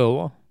can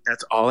do.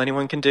 That's all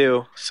anyone can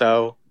do.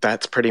 So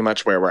that's pretty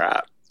much where we're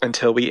at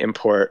until we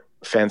import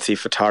fancy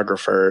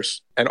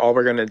photographers. And all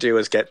we're going to do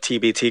is get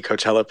TBT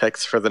Coachella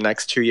pics for the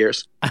next 2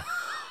 years.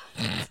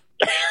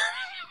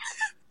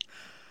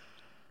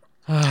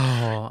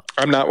 Oh.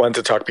 I'm not one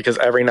to talk because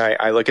every night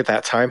I look at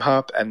that time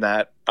hop and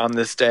that on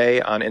this day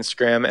on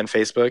Instagram and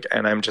Facebook,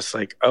 and I'm just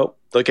like, oh,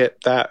 look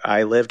at that.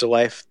 I lived a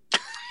life.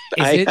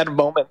 I had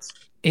moments.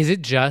 Is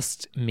it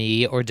just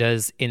me, or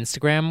has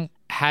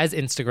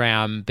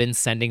Instagram been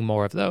sending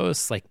more of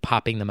those, like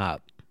popping them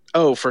up?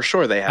 Oh, for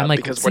sure they have. I'm like,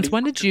 because since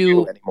when did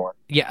you anymore?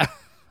 Yeah.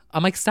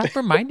 I'm like, stop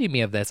reminding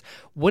me of this.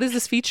 What is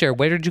this feature?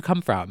 Where did you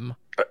come from?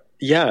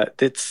 Yeah,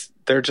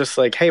 they're just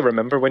like, hey,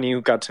 remember when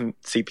you got to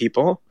see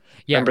people?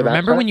 Yeah,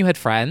 remember when you had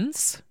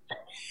friends?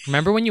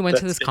 Remember when you went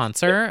to this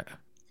concert?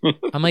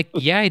 I'm like,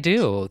 yeah, I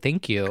do.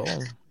 Thank you.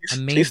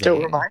 Amazing. Please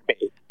don't remind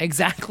me.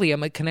 Exactly. I'm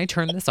like, can I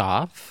turn this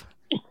off?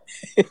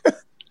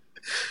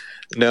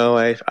 No,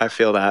 I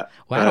feel that.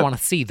 Well, I don't want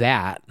to see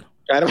that.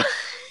 I don't.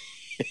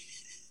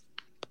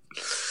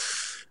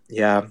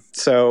 Yeah.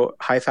 So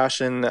high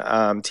fashion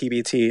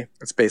TBT.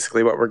 That's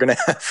basically what we're going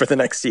to have for the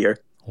next year.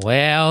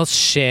 Well,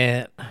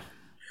 shit.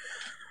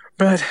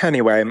 But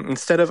anyway,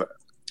 instead of,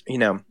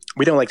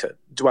 we don't like to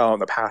dwell on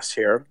the past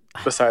here.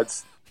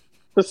 Besides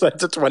a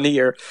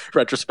 20-year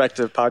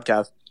retrospective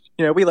podcast,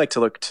 we like to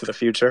look to the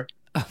future.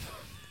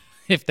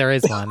 If there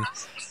is one.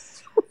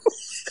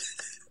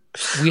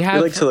 We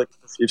like to look to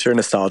the future,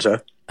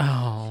 nostalgia.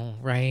 Oh,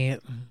 right.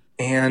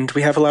 And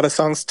we have a lot of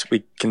songs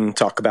we can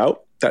talk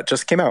about that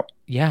just came out.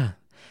 Yeah.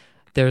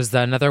 There's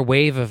another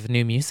wave of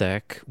new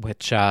music,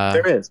 which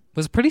there is.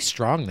 Was pretty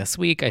strong this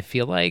week, I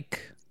feel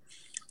like.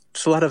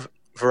 Just a lot of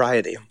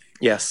variety.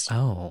 Yes.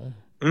 Oh.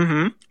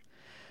 Mm-hmm.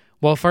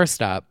 Well,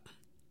 first up,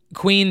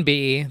 Queen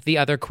Bee, the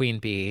other Queen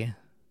Bee,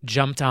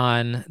 jumped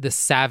on the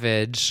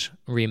Savage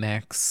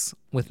remix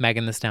with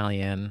Megan Thee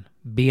Stallion,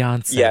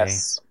 Beyonce.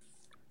 Yes.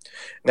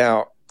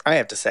 Now, I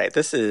have to say,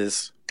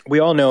 we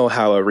all know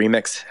how a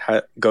remix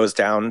goes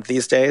down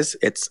these days.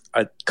 It's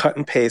a cut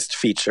and paste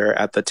feature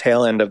at the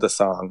tail end of the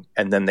song,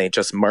 and then they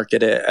just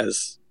market it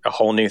as a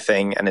whole new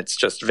thing, and it's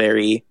just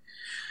very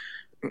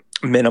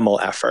minimal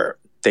effort.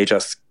 They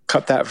just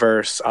cut that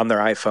verse on their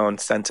iPhone,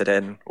 sent it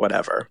in,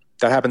 whatever.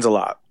 That happens a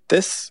lot.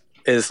 This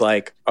is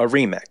like a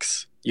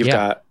remix. You've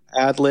got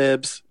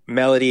ad-libs,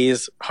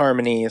 melodies,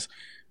 harmonies,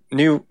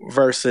 new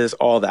verses,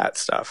 all that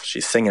stuff.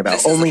 She's singing about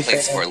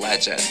OnlyFans for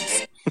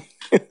legends.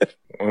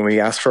 When we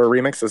ask for a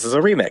remix, this is a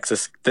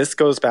remix. This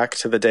goes back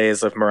to the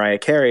days of Mariah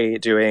Carey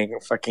doing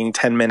fucking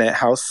 10-minute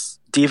house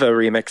diva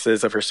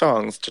remixes of her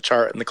songs to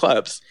chart in the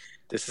clubs.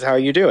 This is how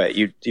you do it.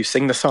 You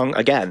sing the song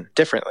again,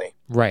 differently.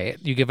 Right.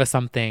 You give us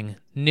something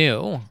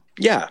new.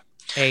 Yeah.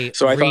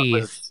 So I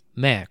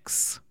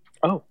remix.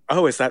 Oh,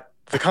 is that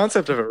the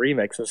concept of a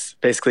remix is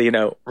basically,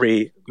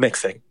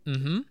 remixing.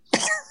 Mm-hmm.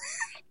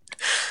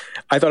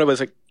 I thought it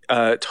was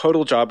a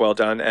total job well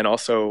done, and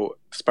also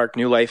sparked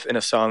new life in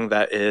a song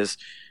that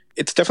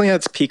it's definitely at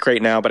its peak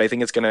right now, but I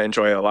think it's going to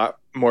enjoy a lot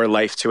more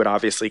life to it,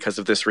 obviously, because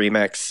of this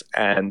remix.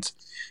 And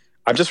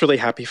I'm just really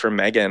happy for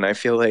Megan. I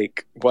feel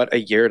like what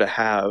a year to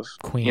have,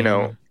 Queen.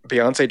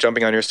 Beyonce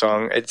jumping on your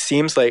song. It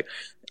seems like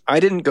I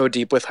didn't go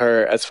deep with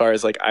her as far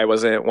as I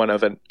wasn't one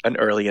of an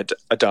early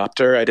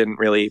adopter. I didn't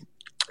really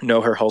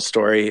know her whole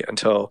story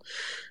until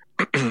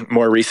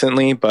more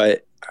recently,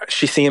 but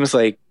she seems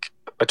like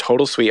a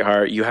total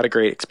sweetheart. You had a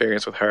great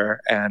experience with her,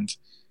 and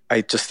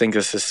I just think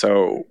this is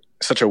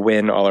such a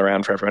win all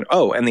around for everyone.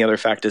 Oh, and the other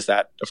fact is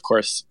that, of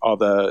course, all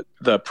the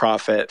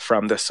profit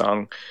from this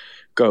song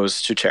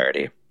goes to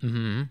charity,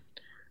 mm-hmm.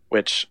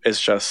 which is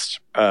just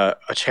a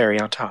cherry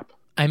on top.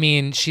 I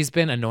mean, she's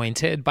been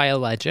anointed by a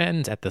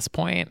legend at this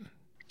point.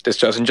 This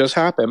doesn't just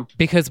happen.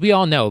 Because we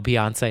all know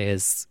Beyonce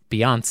is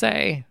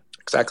Beyonce.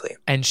 Exactly.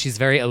 And she's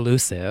very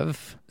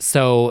elusive.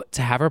 So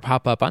to have her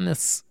pop up on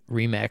this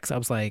remix, I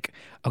was like,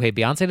 okay,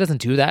 Beyonce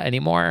doesn't do that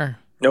anymore.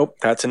 Nope,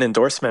 that's an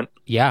endorsement.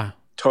 Yeah.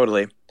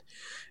 Totally.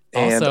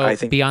 And also, I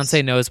think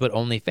Beyonce knows what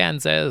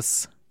OnlyFans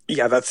is.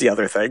 Yeah, that's the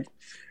other thing.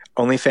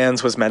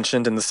 OnlyFans was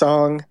mentioned in the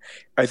song.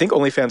 I think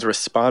OnlyFans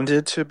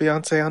responded to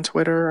Beyonce on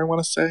Twitter, I want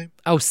to say.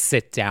 Oh,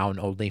 sit down,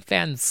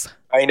 OnlyFans.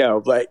 I know,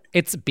 but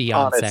it's Beyonce.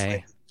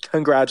 Honestly,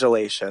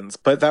 congratulations.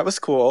 But that was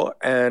cool,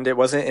 and it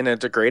wasn't in a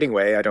degrading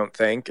way, I don't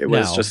think. It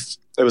was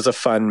it was a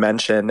fun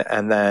mention,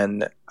 and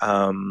then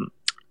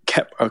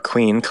kept a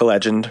Queen,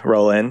 Legend,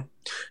 roll in,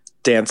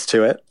 dance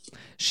to it.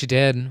 She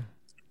did.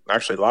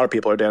 Actually, a lot of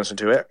people are dancing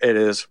to it. It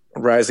is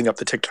rising up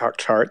the TikTok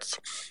charts.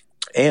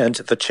 And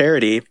the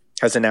charity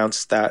has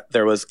announced that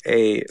there was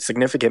a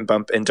significant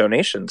bump in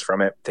donations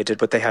from it. They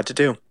did what they had to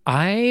do.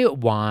 I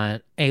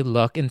want a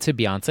look into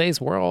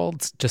Beyonce's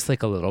world, just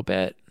like a little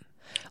bit.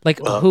 Like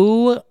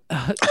who?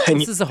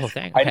 This is the whole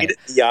thing. Okay. I need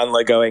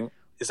Yanla going,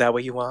 is that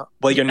what you want?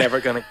 Well, you're never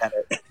going to get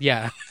it.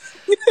 Yeah.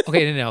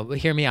 Okay, no.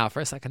 Hear me out for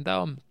a second,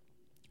 though.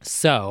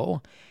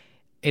 So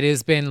it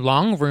has been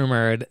long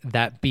rumored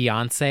that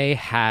Beyonce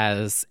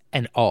has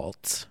an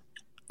alt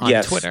on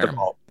Twitter. The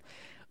alt.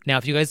 Now,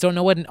 if you guys don't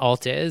know what an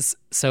alt is,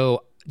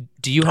 so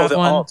do you have the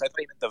one? Alt. I thought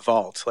you meant the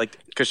vault,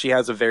 because she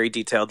has a very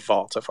detailed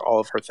vault of all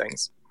of her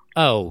things.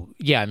 Oh,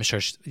 yeah, I'm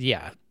sure.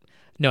 Yeah.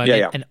 No, I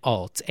meant an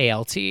alt,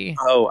 A-L-T.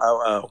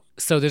 Oh.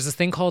 So there's this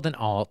thing called an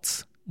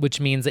alt,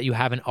 which means that you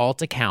have an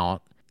alt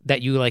account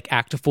that you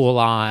act a fool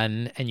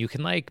on, and you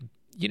can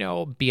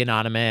be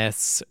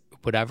anonymous,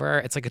 whatever.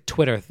 It's like a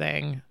Twitter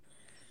thing.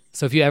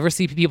 So if you ever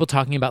see people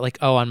talking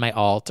about on my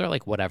alt or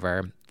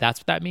whatever, that's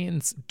what that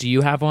means. Do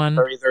you have one?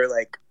 Or either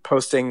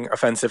posting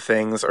offensive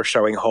things or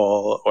showing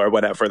hole or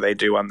whatever they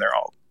do on their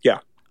alt. Yeah.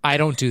 I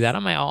don't do that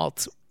on my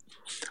alt.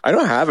 I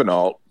don't have an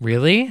alt.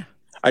 Really?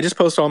 I just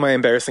post all my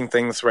embarrassing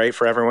things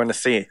for everyone to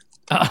see.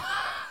 I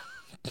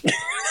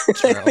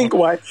think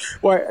why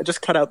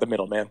just cut out the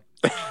middleman.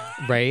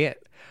 Right?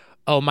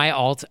 Oh, my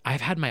alt. I've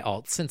had my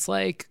alt since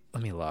let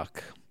me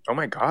look. Oh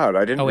my God,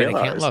 I didn't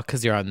realize. I can't look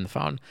because you're on the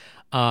phone.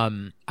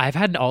 I've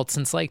had an alt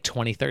since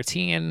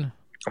 2013.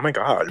 Oh my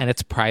God. And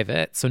it's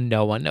private, so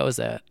no one knows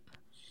it.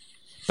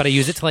 But I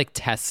use it to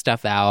test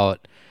stuff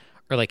out.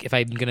 Or if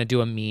I'm going to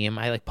do a meme,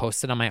 I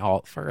post it on my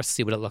alt first,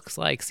 see what it looks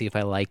like, see if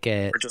I like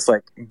it. Or just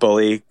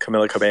bully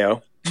Camila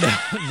Cabello.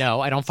 No,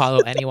 I don't follow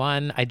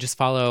anyone. I just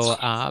follow,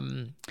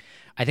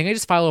 I think I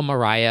just follow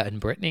Mariah and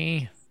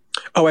Britney.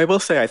 Oh, I will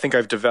say, I think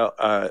I've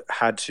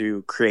had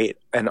to create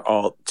an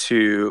alt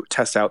to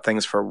test out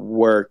things for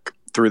work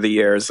through the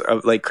years,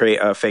 of like create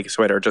a fake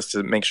Twitter just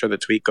to make sure the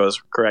tweet goes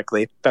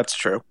correctly. That's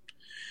true.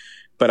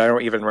 But I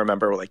don't even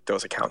remember like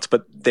those accounts,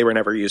 but they were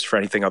never used for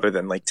anything other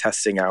than like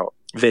testing out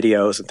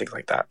videos and things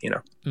like that, you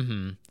know?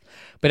 Mm-hmm.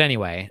 But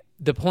anyway,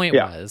 the point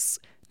was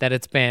that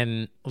it's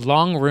been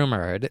long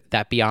rumored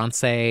that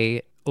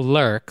Beyonce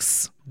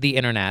lurks the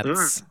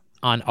internets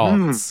on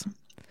alts.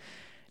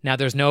 Now,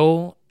 there's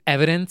no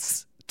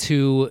evidence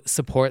to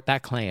support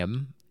that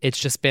claim. It's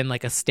just been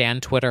like a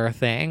stan Twitter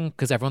thing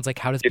because everyone's like,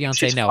 how does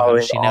Beyonce know? How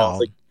does she know?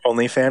 Like,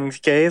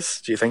 OnlyFans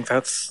gays? Do you think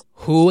that's...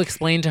 Who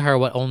explained to her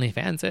what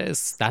OnlyFans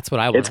is? That's what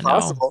I want to know.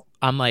 It's possible.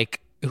 I'm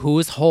like,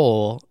 whose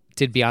hole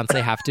did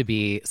Beyonce have to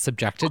be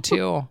subjected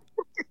to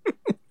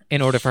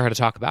in order for her to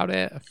talk about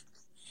it?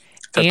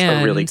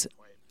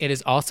 It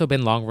has also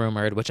been long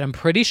rumored, which I'm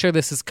pretty sure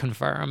this is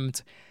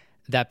confirmed,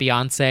 that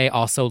Beyonce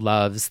also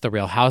loves The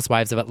Real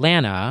Housewives of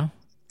Atlanta.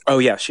 Oh,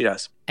 yeah, she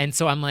does. And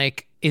so I'm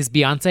like, is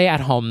Beyonce at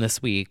home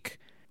this week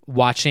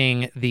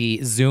watching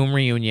the Zoom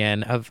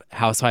reunion of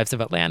Housewives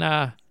of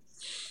Atlanta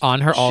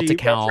on her alt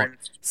account,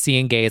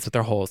 seeing gays with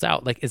their holes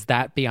out? Like, is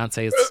that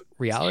Beyonce's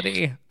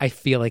reality? I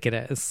feel like it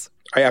is.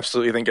 I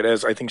absolutely think it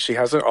is. I think she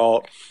has it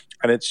all.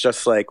 And it's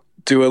just like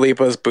Dua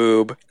Lipa's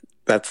boob.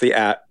 That's the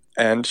 @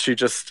 And she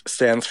just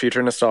stands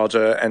future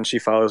nostalgia, and she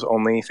follows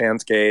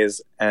OnlyFans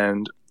gays,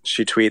 and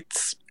she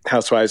tweets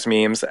Housewives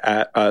memes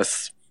at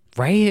us.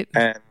 Right.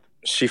 And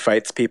she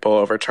fights people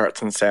over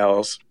charts and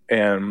sales.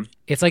 And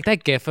it's like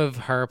that gif of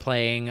her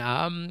playing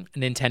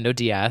Nintendo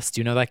DS.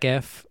 Do you know that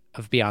gif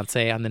of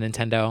Beyonce on the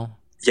Nintendo?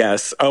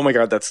 Yes. Oh my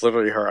God, that's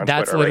literally her on Twitter.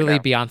 That's literally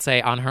right now.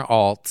 Beyonce on her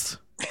alt.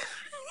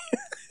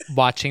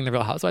 Watching the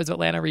Real Housewives of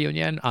Atlanta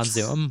reunion on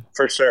Zoom.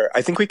 For sure.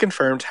 I think we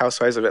confirmed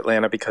Housewives of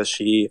Atlanta because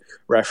she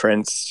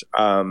referenced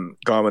Gone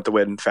with the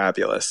Wind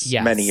Fabulous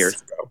many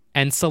years ago.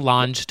 And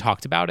Solange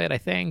talked about it, I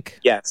think.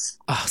 Yes.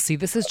 Oh, see,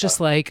 this is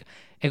just like,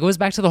 it goes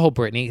back to the whole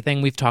Britney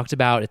thing we've talked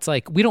about. It's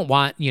like, we don't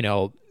want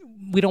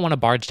to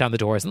barge down the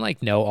doors and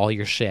like know all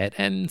your shit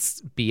and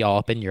be all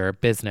up in your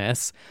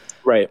business.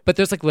 Right. But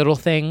there's like little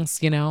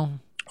things, you know?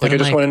 Like I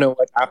just want to know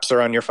what apps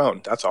are on your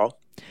phone. That's all.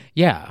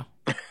 Yeah.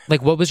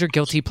 Like, what was your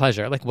guilty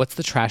pleasure? Like, what's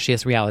the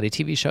trashiest reality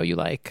TV show you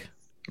like?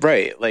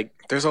 Right. Like,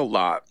 there's a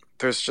lot.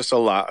 There's just a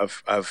lot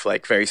of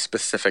like very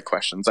specific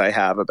questions I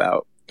have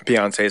about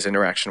Beyonce's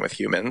interaction with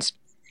humans.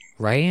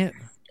 Right?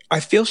 I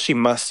feel she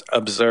must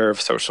observe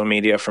social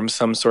media from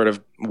some sort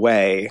of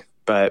way,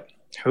 but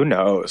who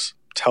knows?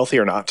 It's healthy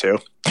or not to.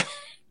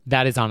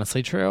 That is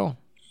honestly true.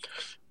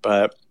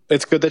 But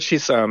it's good that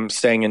she's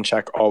staying in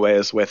check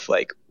always with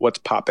like what's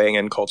popping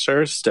in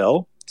culture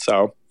still.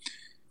 So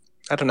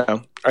I don't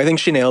know. I think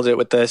she nailed it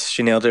with this.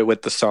 She nailed it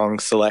with the song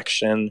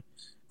selection,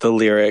 the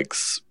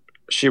lyrics.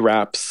 She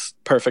raps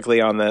perfectly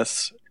on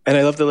this. And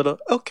I love the little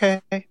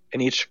okay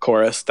in each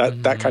chorus.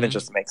 That kind of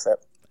just makes it.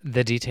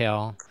 The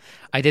detail.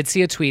 I did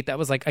see a tweet that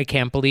was like, I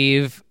can't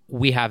believe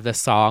we have this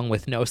song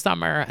with no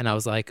summer. And I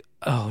was like,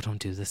 oh, don't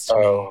do this to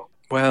me.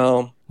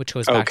 Well, which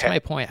goes back to my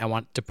point. I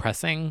want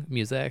depressing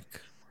music.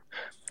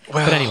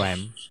 Well. But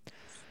anyway,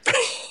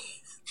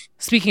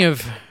 speaking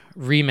of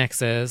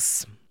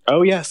remixes.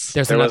 Oh, yes.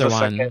 There's another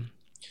one.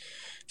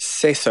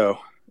 Say So,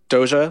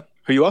 Doja,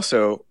 who you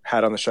also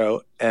had on the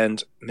show,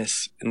 and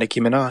Miss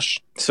Nicki Minaj.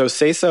 So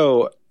Say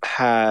So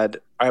had,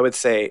 I would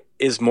say,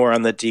 is more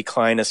on the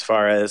decline as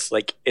far as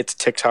like its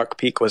TikTok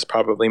peak was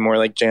probably more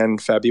like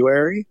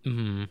February.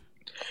 Mm-hmm.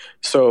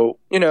 So,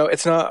 you know,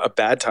 it's not a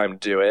bad time to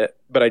do it,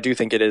 but I do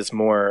think it is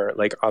more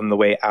like on the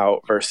way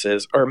out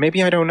versus, or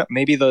maybe I don't know,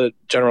 maybe the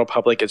general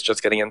public is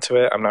just getting into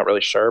it. I'm not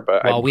really sure,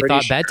 but well, we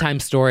thought Bedtime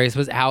Stories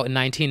was out in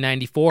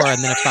 1994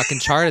 and then it fucking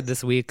charted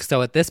this week.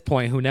 So at this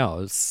point, who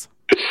knows?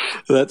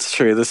 That's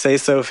true. The Say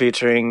So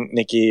featuring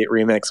Nicki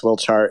remix will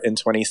chart in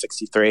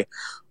 2063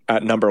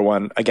 at number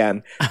 1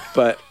 again.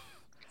 But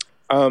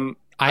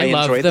I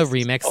love the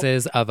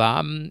remixes of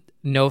I'm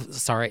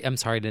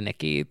sorry to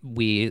Nicki.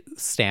 We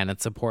stan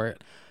and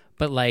support.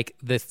 But like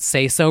the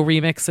Say So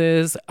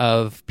remixes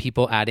of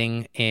people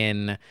adding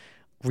in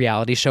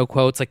reality show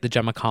quotes, like the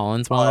Gemma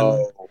Collins one.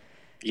 Oh,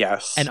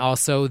 yes. And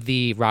also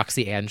the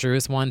Roxy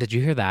Andrews one. Did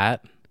you hear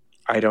that?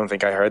 I don't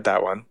think I heard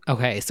that one.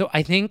 Okay, so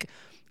I think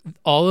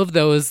all of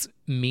those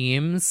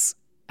memes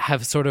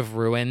have sort of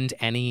ruined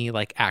any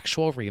like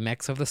actual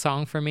remix of the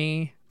song for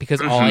me because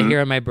all I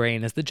hear in my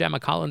brain is the Gemma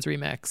Collins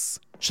remix.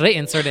 Should I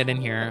insert it in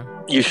here?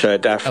 You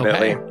should,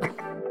 definitely. Okay.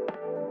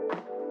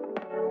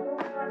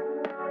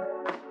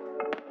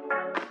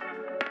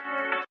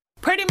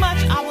 Pretty much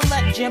I will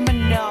let Gemma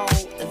know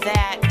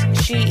that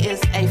she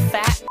is a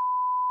fat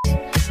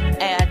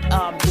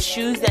and the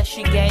shoes that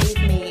she gave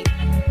me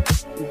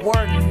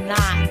were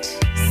not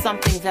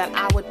something that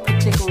I would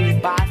particularly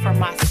buy for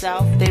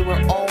myself. They were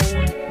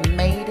old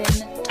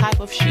maiden type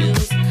of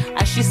shoes.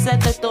 And she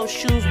said that those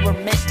shoes were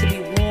meant to be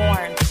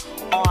worn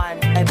on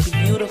a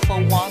beautiful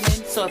woman.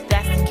 So if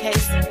that's the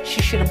case,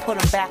 she should have put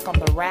them back on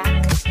the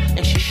rack,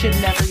 and she should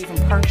never even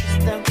purchase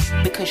them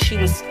because she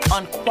was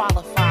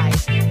unqualified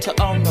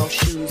to own those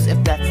shoes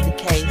if that's the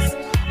case.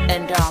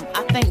 And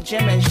I think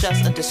Gemma is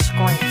just a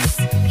disgrace.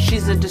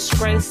 She's a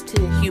disgrace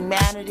to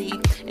humanity,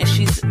 and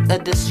she's a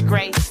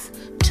disgrace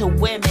to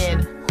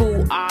women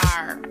who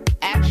are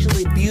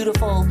actually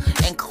beautiful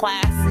and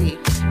classy.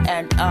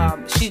 And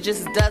she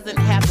just doesn't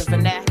have the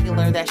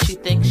vernacular that she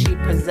thinks she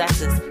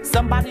possesses.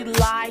 Somebody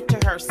lied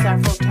to her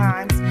several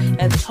times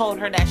and told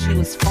her that she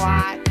was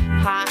fly,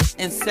 hot,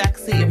 and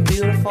sexy and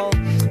beautiful.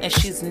 And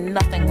she's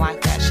nothing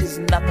like that. She's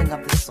nothing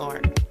of the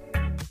sort.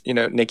 You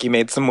know, Nicki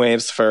made some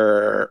waves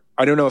for,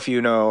 I don't know if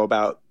you know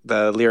about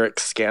the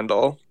lyrics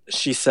scandal.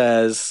 She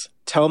says,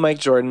 "Tell Mike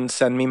Jordan,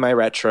 send me my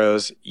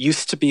retros.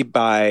 Used to be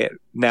bi,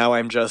 now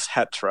I'm just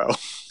hetero."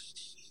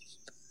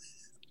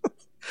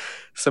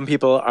 Some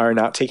people are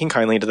not taking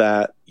kindly to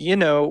that. You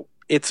know,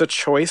 it's a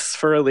choice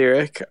for a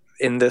lyric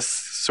in this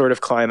sort of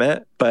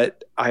climate,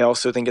 but I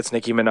also think it's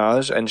Nicki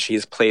Minaj, and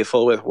she's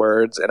playful with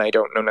words, and I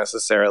don't know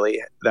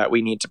necessarily that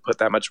we need to put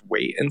that much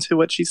weight into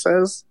what she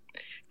says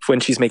when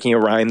she's making a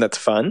rhyme that's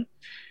fun.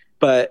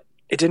 But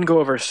it didn't go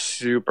over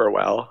super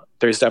well.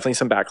 There's definitely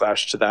some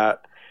backlash to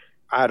that.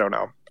 I don't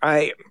know.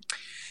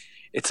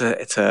 It's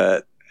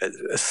a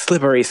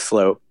slippery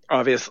slope.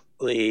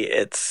 Obviously,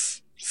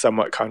 it's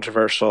somewhat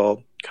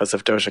controversial because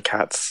of Doja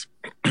Cat's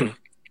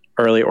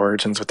early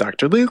origins with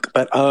Dr. Luke.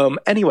 But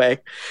anyway,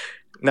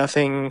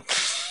 nothing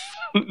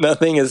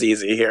is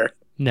easy here.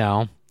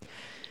 No.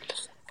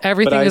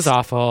 Everything is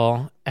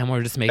awful, and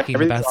we're just making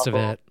the best of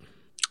it.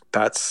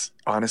 That's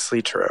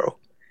honestly true.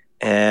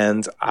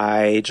 And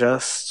I'm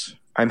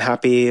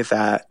happy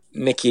that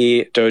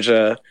Nicki,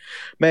 Doja,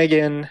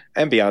 Megan,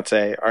 and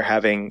Beyonce are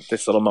having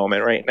this little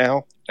moment right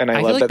now. And I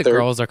love feel like that the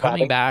girls are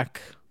coming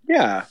back.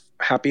 Yeah,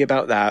 happy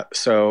about that.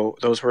 So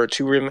those were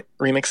two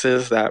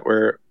remixes that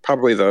were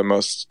probably the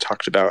most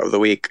talked about of the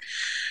week.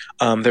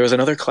 There was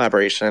another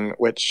collaboration,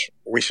 which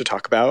we should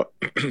talk about.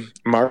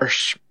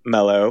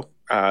 Marshmello,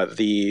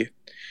 the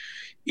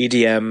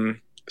EDM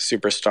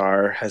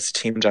superstar, has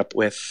teamed up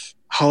with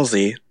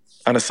Halsey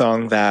on a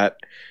song that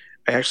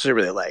I actually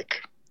really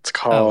like. It's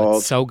called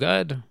it's so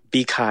good.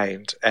 Be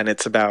Kind, and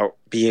it's about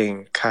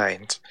being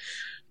kind.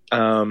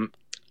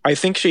 I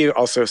think she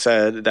also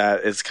said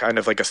that it's kind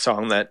of like a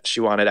song that she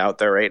wanted out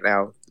there right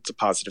now. It's a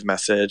positive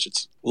message.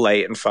 It's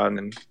light and fun.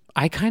 And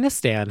I kind of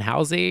stand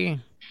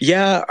Halsey.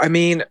 Yeah, I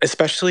mean,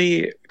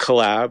 especially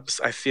collabs.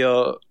 I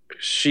feel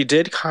she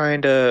did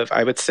kind of,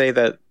 I would say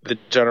that the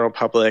general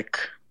public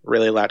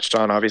really latched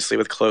on, obviously,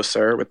 with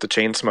Closer, with the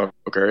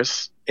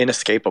Chainsmokers.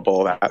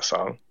 Inescapable, that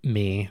song.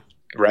 Me.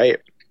 Right.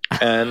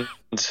 And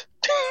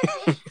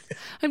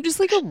I'm just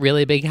like a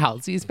really big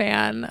Halsey's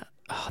fan.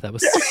 Oh, that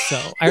was so...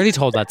 I already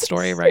told that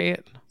story,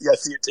 right?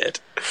 Yes, you did.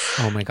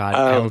 Oh my God.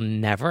 I'll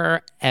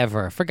never,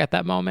 ever forget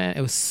that moment.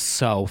 It was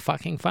so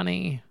fucking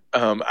funny.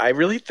 I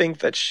really think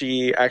that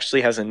she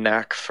actually has a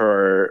knack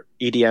for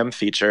EDM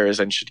features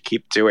and should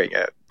keep doing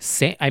it.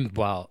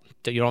 Well,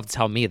 you don't have to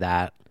tell me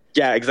that.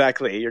 Yeah,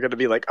 exactly. You're going to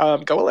be like,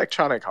 go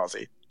electronic,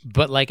 Halsey.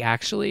 But like,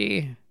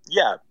 actually...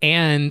 Yeah.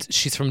 And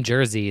she's from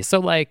Jersey. So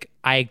like,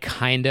 I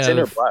kind of... It's in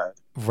her blood.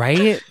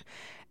 Right?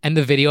 And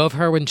the video of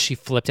her when she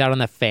flipped out on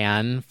the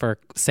fan for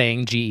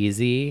saying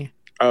G-Eazy.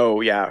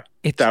 Oh, yeah.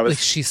 That was like,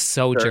 she's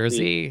so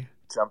Jersey.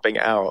 Jumping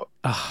out.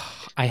 Oh,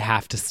 I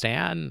have to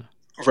stan.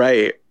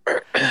 Right.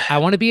 I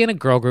want to be in a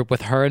girl group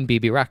with her and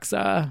BB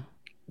Rexa.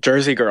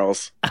 Jersey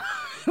girls.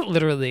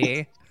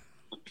 Literally.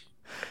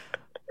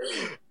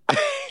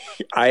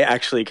 I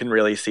actually can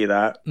really see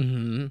that.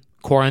 Mm-hmm.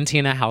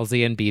 Quarantina,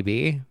 Halsey, and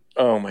BB.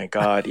 Oh my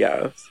God,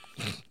 yes.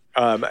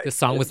 This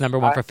song was number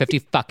one for 50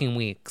 fucking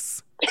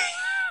weeks.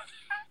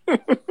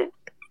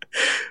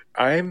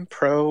 I'm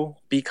pro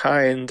Be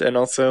Kind and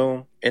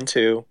also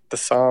into the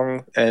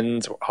song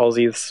and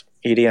Halsey's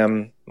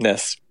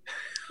EDM-ness.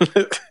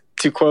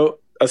 To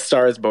quote A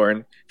Star Is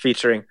Born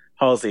featuring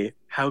Halsey,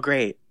 how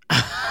great.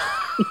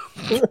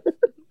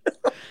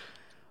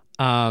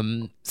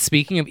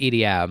 Speaking of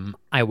EDM,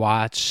 I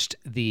watched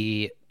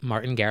the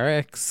Martin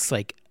Garrix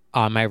like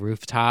on my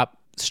rooftop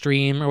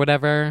stream or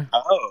whatever.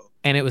 Oh.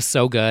 And it was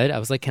so good. I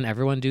was like, can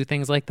everyone do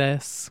things like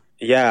this?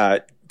 Yeah,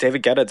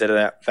 David Guetta did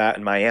that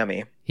in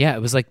Miami. Yeah,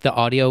 it was like the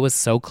audio was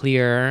so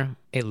clear.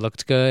 It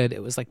looked good.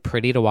 It was like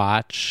pretty to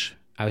watch.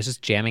 I was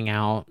just jamming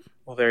out.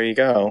 Well, there you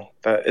go.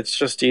 It's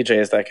just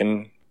DJs that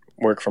can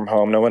work from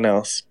home. No one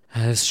else.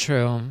 That is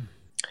true.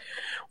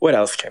 What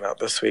else came out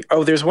this week?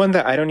 Oh, there's one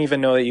that I don't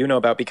even know that you know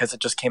about because it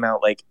just came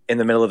out like in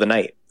the middle of the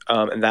night.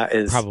 And that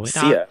is probably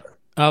Sia. Not.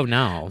 Oh,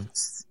 no.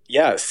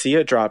 Yeah,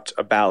 Sia dropped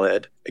a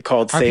ballad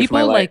called Save people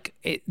My Life.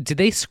 Did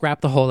they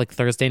scrap the whole like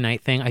Thursday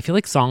night thing? I feel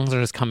like songs are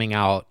just coming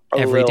out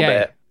every every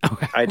day. Bit.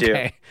 Okay. I do.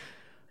 Okay.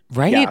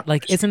 Right? Yeah.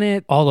 Like, isn't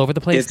it all over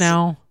the place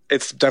now?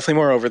 It's definitely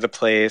more over the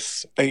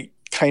place. I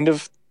kind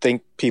of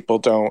think people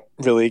don't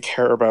really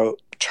care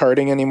about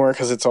charting anymore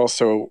because it's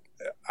also,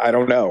 I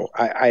don't know.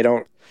 I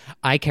don't.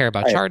 I care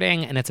about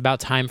charting, and it's about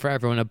time for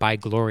everyone to buy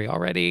Glory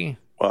already.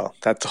 Well,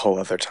 that's a whole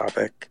other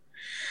topic.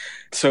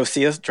 So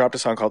Sia dropped a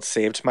song called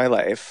Saved My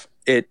Life.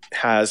 It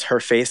has her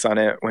face on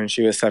it when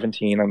she was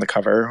 17 on the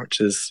cover,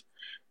 which is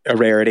a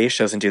rarity.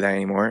 She doesn't do that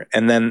anymore.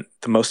 And then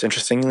the most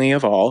interestingly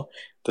of all,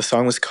 the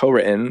song was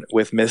co-written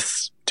with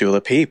Miss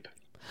Dua Peep.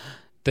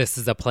 This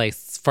is a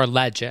place for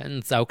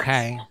legends,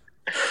 okay?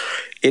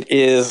 It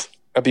is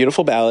a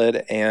beautiful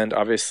ballad, and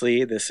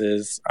obviously this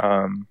is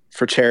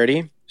for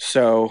charity.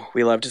 So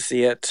we love to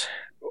see it.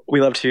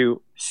 We love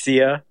to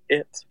Sia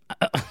it.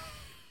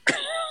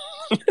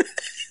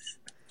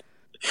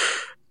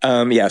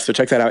 So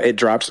check that out. It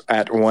drops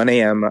at 1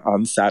 a.m.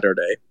 on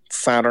Saturday.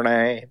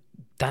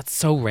 That's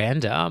so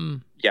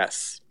random.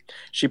 Yes.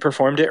 She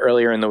performed it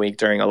earlier in the week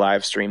during a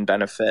live stream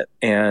benefit,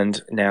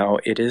 and now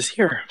it is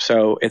here.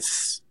 So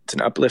it's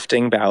an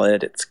uplifting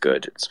ballad. It's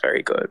good. It's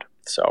very good.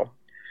 So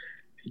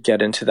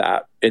get into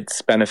that.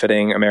 It's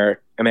benefiting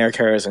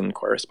Americares and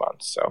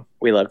Corresponds. So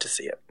we love to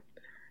see it.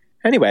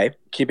 Anyway,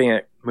 keeping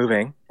it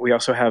moving, we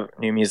also have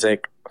new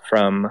music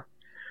from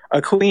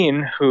a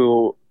queen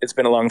who it's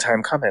been a long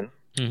time coming.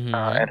 Mm-hmm.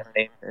 And her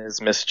name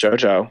is Miss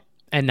JoJo.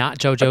 And not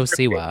JoJo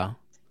Siwa.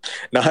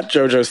 Not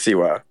JoJo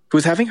Siwa,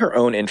 who's having her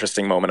own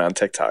interesting moment on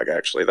TikTok,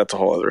 actually. That's a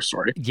whole other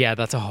story. Yeah,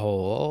 that's a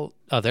whole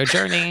other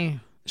journey.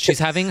 She's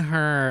having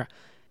her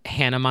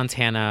Hannah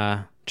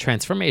Montana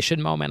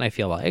transformation moment, I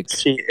feel like.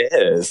 She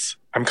is.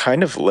 I'm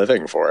kind of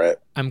living for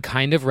it. I'm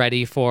kind of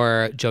ready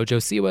for JoJo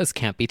Siwa's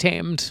Can't Be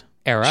Tamed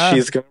era.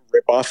 She's going to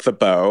rip off the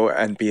bow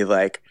and be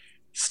like,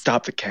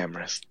 stop the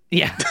cameras.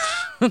 Yeah.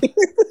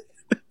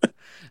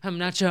 I'm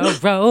not your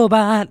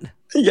robot.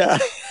 Yeah.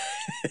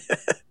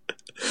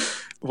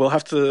 We'll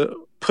have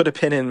to put a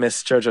pin in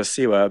Miss JoJo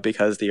Siwa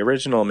because the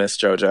original Miss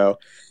JoJo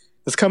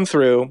has come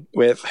through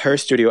with her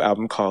studio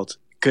album called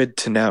Good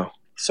to Know.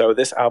 So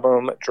this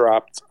album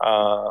dropped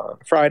on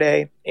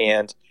Friday,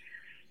 and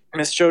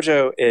Miss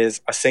JoJo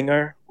is a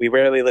singer. We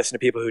rarely listen to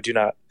people who do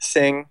not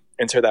sing.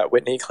 Enter that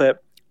Whitney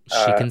clip.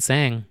 She can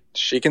sing.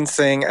 She can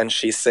sing, and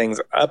she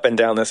sings up and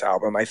down this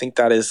album. I think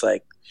that is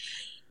like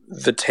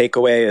the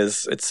takeaway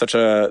is it's such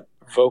a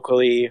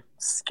vocally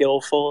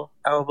skillful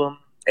album.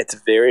 It's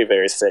very,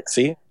 very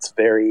sexy. It's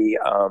very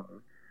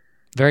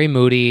very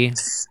moody.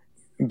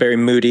 Very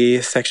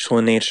moody, sexual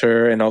in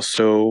nature, and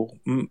also,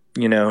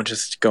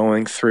 just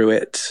going through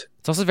it.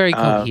 It's also very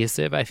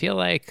cohesive, I feel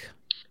like.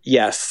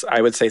 Yes,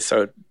 I would say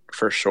so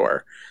for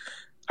sure.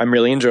 I'm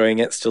really enjoying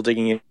it, still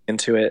digging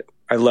into it.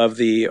 I love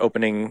the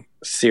opening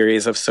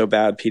series of So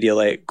Bad,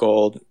 Pedialyte,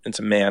 Gold,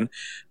 into Man.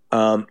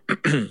 But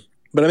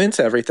I'm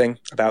into everything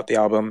about the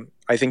album.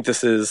 I think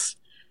this is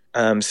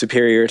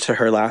superior to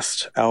her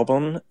last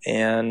album.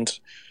 And,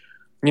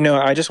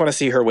 I just want to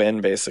see her win,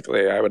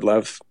 basically. I would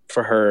love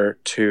for her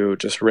to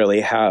just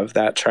really have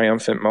that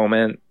triumphant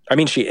moment. I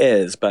mean, she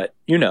is, but,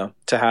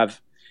 to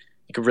have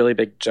like a really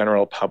big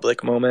general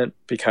public moment,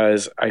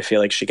 because I feel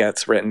like she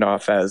gets written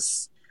off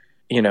as,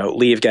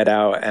 Leave, Get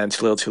Out, and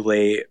Too Little Too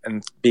Late,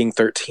 and being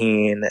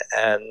 13.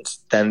 And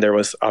then there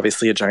was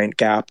obviously a giant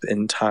gap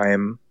in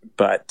time.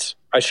 But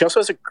she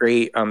also has a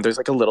great, there's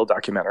like a little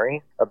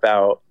documentary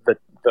about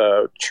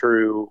the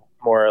true,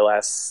 more or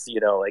less,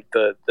 like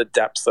the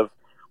depths of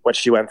what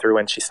she went through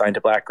when she signed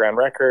to Black Ground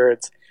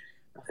Records,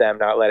 them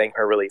not letting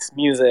her release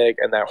music,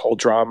 and that whole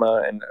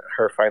drama, and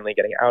her finally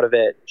getting out of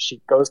it.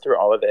 She goes through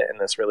all of it in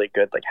this really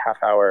good, like,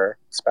 half-hour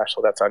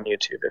special that's on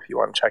YouTube if you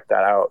want to check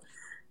that out.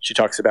 She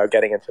talks about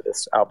getting into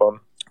this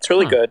album. It's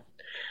really good,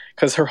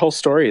 because her whole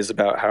story is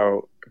about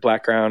how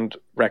Black Ground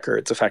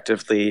Records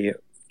effectively,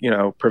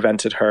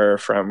 prevented her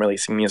from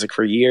releasing music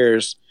for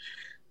years,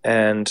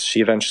 and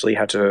she eventually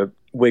had to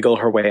wiggle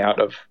her way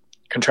out of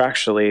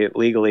contractually,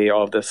 legally,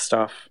 all of this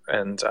stuff.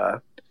 And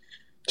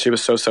she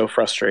was so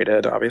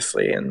frustrated,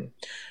 obviously, and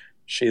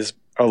she's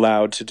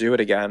allowed to do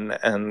it again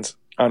and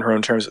on her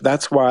own terms.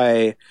 That's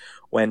why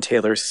when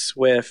Taylor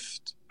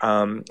Swift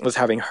was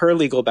having her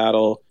legal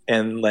battle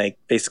and like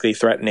basically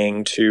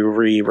threatening to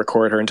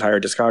re-record her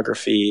entire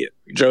discography,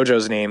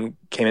 JoJo's name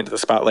came into the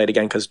spotlight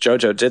again, because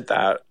JoJo did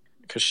that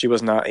because she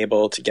was not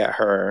able to get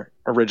her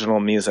original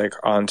music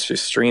onto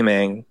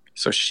streaming.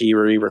 So she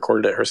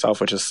re-recorded it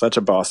herself, which is such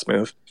a boss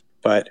move.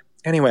 But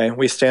anyway,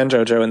 we stand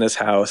JoJo in this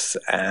house,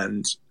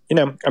 and,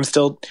 I'm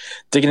still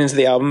digging into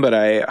the album, but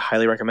I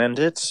highly recommend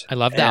it. I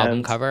love the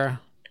album cover.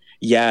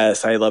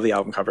 Yes, I love the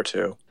album cover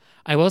too.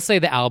 I will say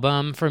the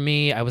album, for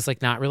me, I was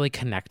like not really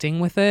connecting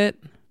with it.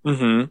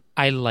 Mm-hmm.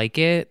 I like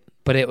it,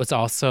 but it was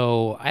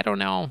also, I don't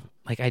know,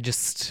 like I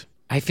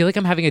feel like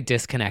I'm having a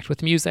disconnect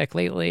with music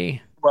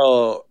lately.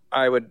 Well,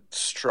 I would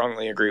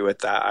strongly agree with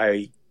that.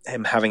 I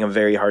am having a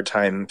very hard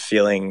time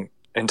feeling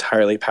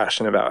entirely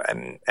passionate about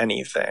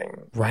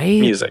anything, right?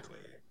 Musically.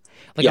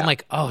 Like, yeah. I'm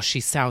like, oh, she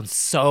sounds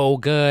so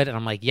good. And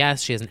I'm like,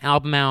 yes, she has an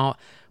album out,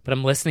 but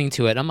I'm listening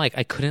to it. I'm like,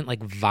 I couldn't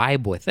like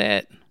vibe with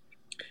it.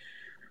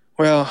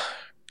 Well,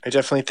 I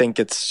definitely think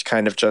it's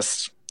kind of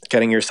just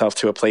getting yourself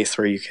to a place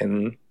where you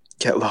can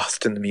get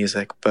lost in the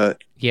music.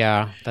 But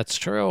yeah, that's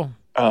true.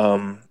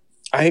 I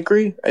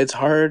agree. It's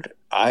hard.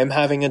 I'm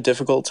having a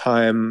difficult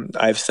time.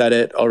 I've said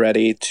it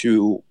already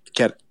to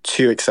get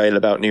too excited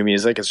about new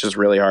music. It's just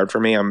really hard for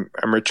me. I'm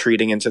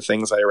retreating into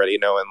things I already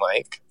know and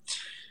like.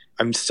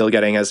 I'm still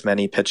getting as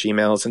many pitch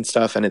emails and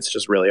stuff, and it's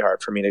just really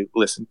hard for me to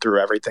listen through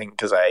everything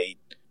because I'm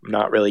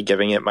not really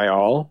giving it my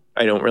all.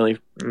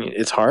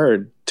 It's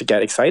hard to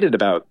get excited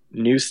about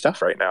new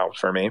stuff right now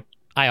for me.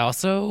 I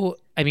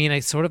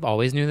sort of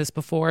always knew this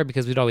before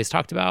because we'd always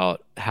talked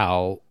about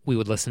how we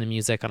would listen to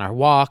music on our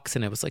walks,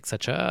 and it was like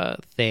such a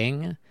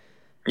thing.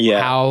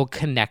 Yeah. How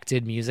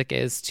connected music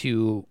is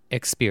to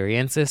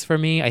experiences for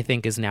me, I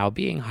think, is now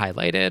being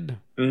highlighted.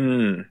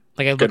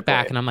 Like I look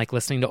back and I'm like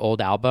listening to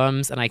old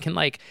albums and I can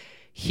like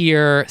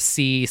hear,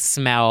 see,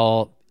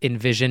 smell,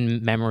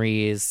 envision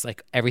memories,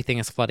 like everything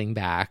is flooding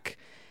back.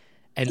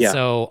 And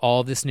so all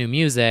of this new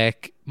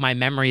music, my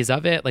memories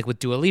of it, like with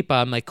Dua Lipa,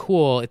 I'm like,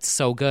 cool, it's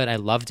so good, I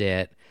loved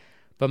it.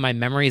 But my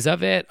memories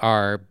of it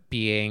are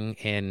being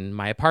in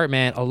my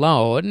apartment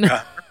alone.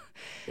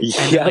 And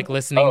then, like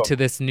listening to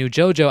this new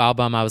JoJo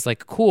album, I was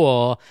like,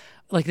 cool.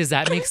 Like, does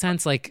that make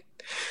sense? Like,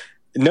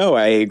 no,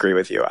 I agree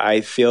with you.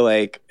 I feel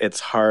like it's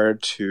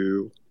hard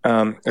to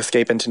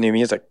escape into new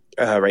music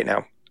right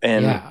now.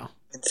 And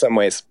in some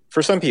ways,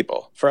 for some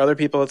people, for other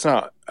people, it's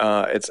not.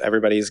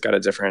 Everybody's got a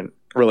different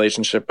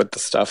relationship with the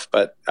stuff,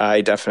 but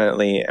I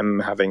definitely am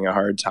having a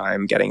hard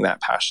time getting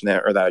that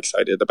passionate or that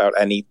excited about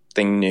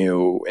anything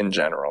new in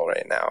general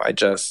right now. I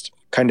just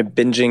kind of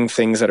binging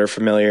things that are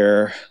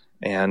familiar,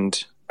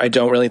 and I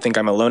don't really think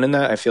I'm alone in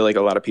that. I feel like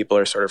a lot of people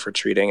are sort of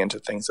retreating into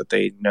things that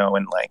they know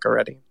and like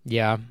already.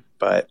 Yeah.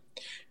 But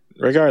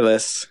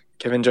regardless,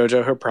 giving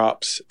JoJo her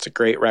props. It's a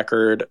great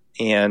record,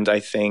 and I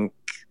think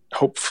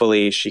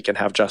hopefully she can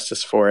have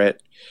justice for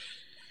it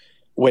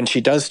when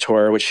she does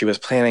tour, which she was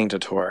planning to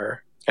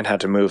tour and had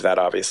to move that,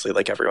 obviously,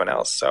 like everyone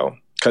else. So,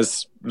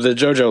 because the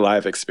JoJo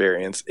live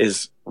experience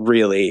is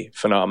really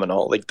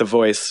phenomenal. Like the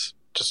voice,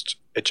 just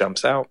it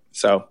jumps out.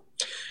 So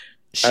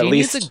she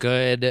needs a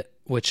good,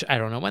 which I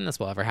don't know when this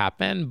will ever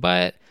happen,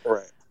 but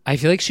I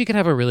feel like she could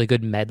have a really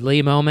good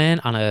medley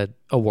moment on a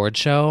award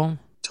show.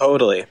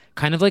 Totally.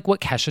 Kind of like what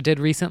Kesha did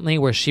recently,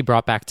 where she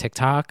brought back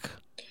TikTok.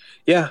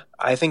 Yeah,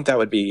 I think that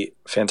would be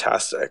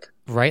fantastic.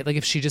 Right? Like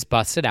if she just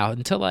busted out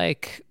into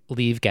like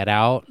Leave, Get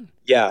Out.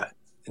 Yeah.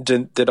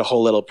 Did a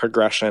whole little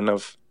progression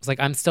of... It's like,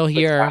 I'm still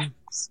here.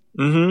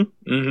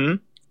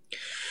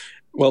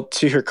 Well,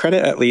 to her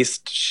credit, at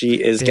least,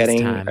 she is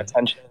getting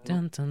attention.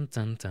 Dun, dun,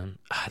 dun, dun.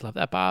 Oh, I love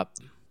that bop.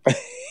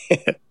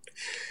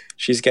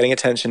 She's getting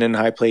attention in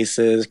high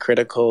places,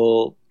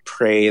 critical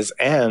praise,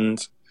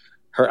 and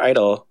her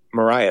idol,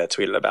 Mariah,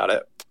 tweeted about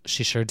it.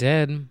 She sure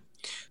did.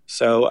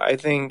 So I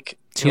think...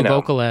 Two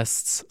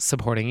vocalists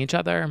supporting each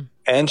other.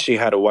 And she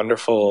had a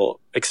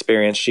wonderful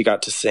experience. She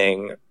got to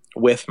sing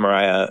with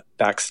Mariah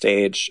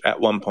backstage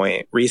at one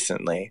point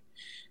recently,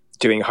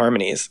 doing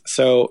harmonies.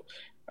 So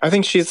I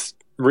think she's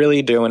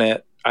really doing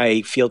it.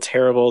 I feel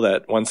terrible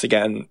that once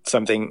again,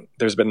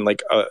 there's been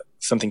like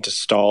something to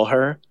stall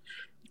her.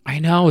 I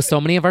know.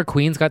 So many of our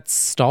queens got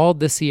stalled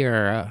this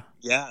year.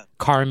 Yeah.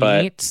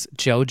 Carmit,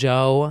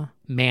 JoJo,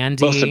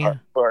 Mandy. Most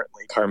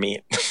importantly,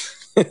 Carmit.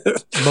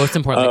 Most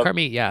importantly,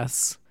 Carmit,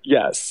 yes.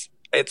 Yes,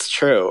 it's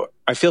true.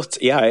 I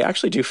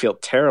actually do feel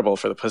terrible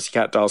for the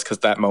Pussycat Dolls because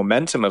that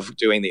momentum of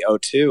doing the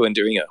O2 and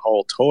doing a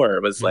whole tour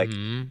was like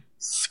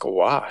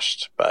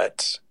squashed,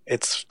 but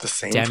it's the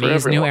same Demi's for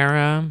everyone. new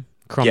era,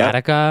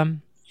 Chromatica. Yep.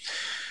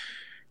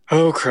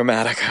 Oh,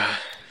 Chromatica.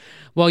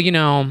 Well,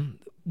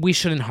 we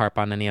shouldn't harp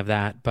on any of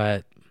that,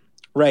 but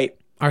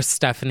our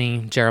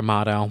Stephanie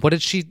Geramato, what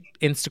did she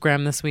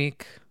Instagram this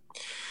week?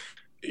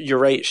 You're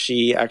right.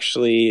 She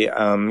actually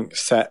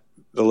set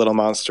the Little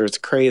Monsters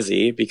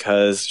crazy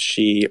because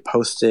she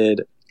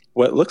posted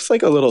what looks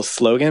like a little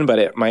slogan, but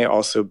it might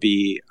also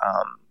be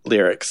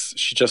lyrics.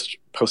 She just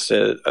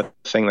posted a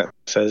thing that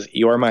says,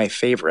 "You're my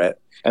favorite."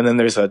 And then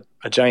there's a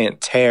giant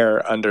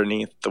tear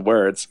underneath the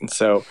words. And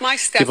so my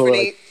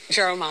Stephanie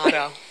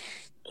Geramato.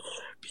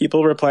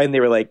 People replied and they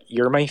were like,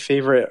 "You're my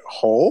favorite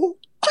hole?"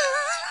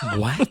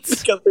 What?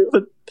 Because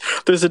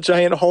there's a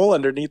giant hole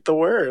underneath the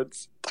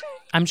words.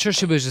 I'm sure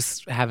she was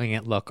just having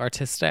it look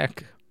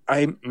artistic.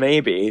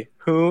 Maybe.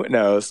 Who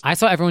knows? I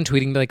saw everyone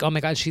tweeting like, "Oh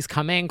my God, she's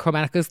coming.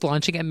 Chromatica's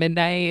launching at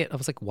midnight." I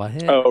was like,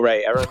 what? Oh,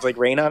 right. Everyone's like,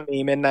 "Rain on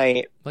me,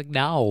 midnight." Like,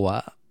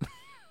 no.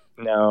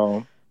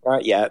 No,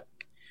 not yet.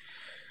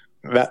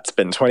 That's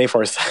been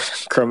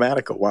 24/7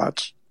 Chromatica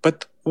watch.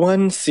 But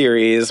one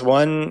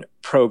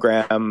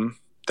program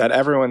that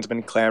everyone's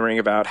been clamoring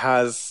about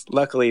has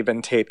luckily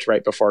been taped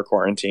right before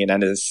quarantine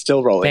and is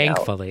still rolling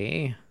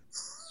Thankfully.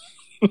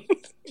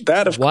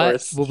 That, of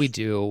course. What will we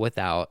do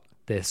without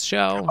this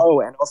show? Oh,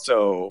 and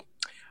also,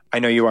 I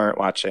know you aren't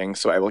watching,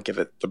 so I will give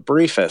it the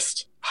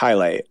briefest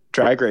highlight.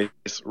 Drag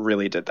Race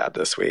really did that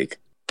this week.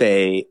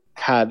 They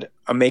had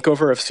a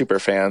makeover of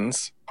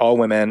superfans, all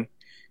women.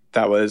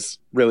 That was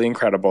really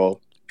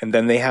incredible. And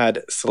then they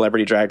had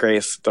Celebrity Drag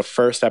Race. The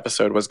first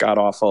episode was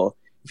god-awful.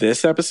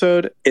 This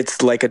episode,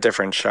 it's like a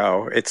different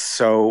show. It's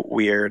so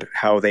weird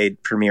how they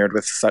premiered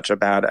with such a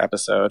bad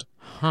episode.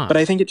 Huh. But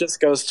I think it just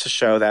goes to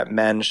show that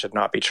men should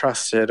not be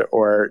trusted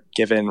or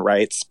given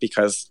rights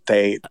because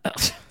they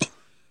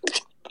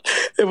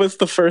It was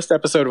the first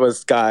episode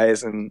was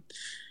guys, and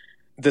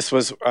this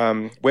was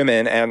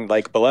women and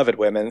like beloved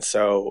women.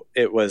 So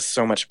it was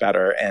so much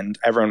better, and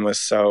everyone was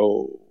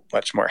so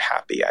much more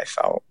happy, I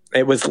felt.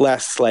 It was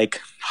less like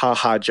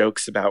haha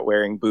jokes about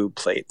wearing boob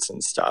plates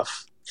and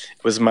stuff.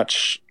 It was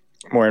much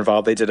more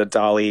involved. They did a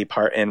Dolly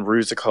part in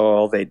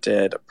Rusical. They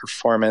did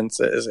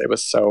performances. It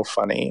was so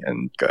funny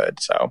and good.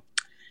 So,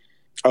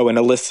 oh, and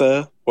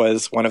Alyssa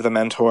was one of the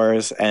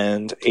mentors,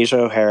 and Asia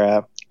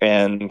O'Hara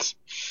and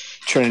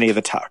Trinity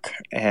the Tuck.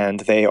 And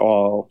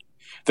the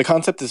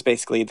concept is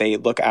basically they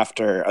look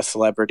after a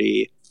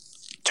celebrity,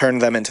 turn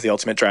them into the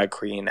ultimate drag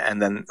queen,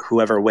 and then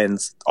whoever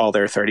wins all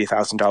their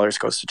 $30,000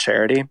 goes to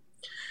charity.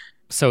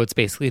 So it's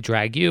basically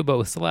Drag You, but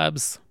with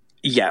celebs.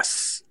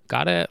 Yes.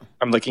 Got it.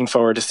 I'm looking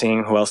forward to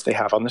seeing who else they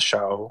have on the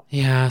show.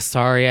 Yeah,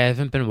 sorry, I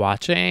haven't been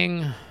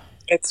watching.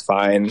 It's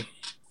fine.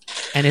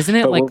 And isn't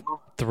it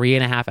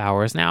 3.5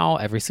 hours now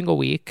every single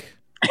week?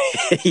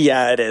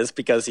 Yeah, it is,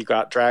 because you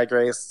got Drag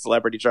Race,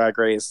 Celebrity Drag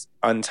Race,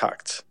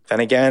 Untucked. Then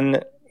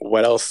again,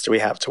 what else do we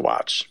have to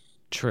watch?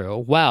 True.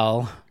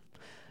 Well,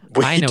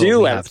 I know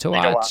what we have to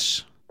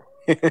watch.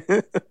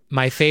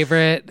 My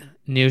favorite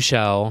new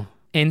show,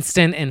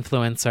 Instant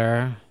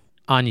Influencer,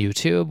 on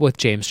YouTube with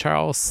James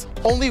Charles.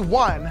 Only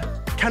one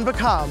can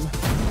become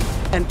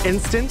an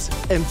instant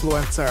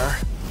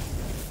influencer.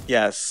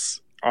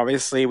 Yes.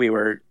 Obviously, we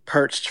were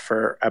perched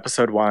for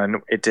episode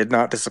 1. It did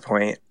not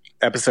disappoint.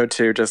 Episode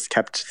 2 just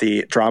kept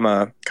the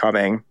drama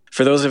coming.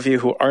 For those of you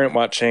who aren't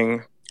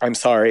watching, I'm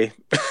sorry,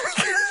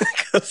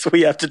 because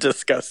we have to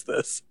discuss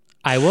this.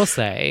 I will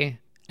say,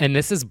 and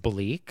this is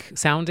bleak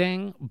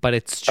sounding, but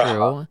it's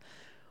true.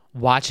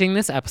 Watching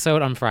this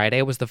episode on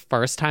Friday was the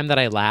first time that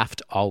I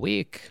laughed all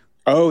week.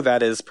 Oh,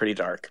 that is pretty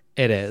dark.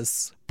 It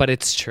is, but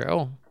it's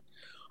true.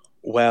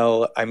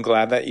 Well, I'm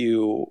glad that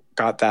you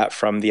got that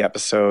from the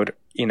episode.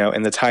 You know,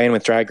 in the tie-in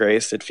with Drag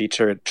Race, it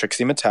featured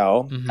Trixie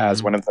Mattel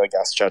as one of the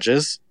guest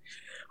judges,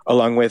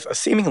 along with a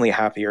seemingly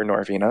happier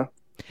Norvina.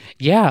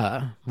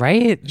 Yeah,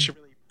 right?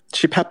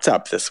 She pepped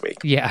up this week.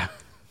 Yeah.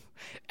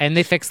 And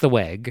they fixed the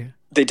wig.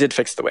 They did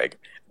fix the wig.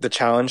 The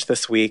challenge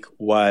this week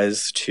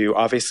was to,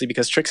 obviously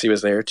because Trixie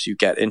was there, to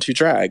get into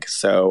drag.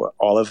 So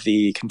all of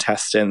the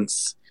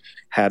contestants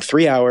had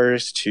 3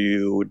 hours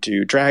to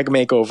do drag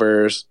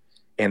makeovers,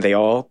 and they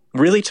all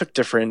really took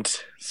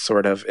different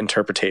sort of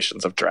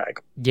interpretations of drag.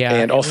 Yeah.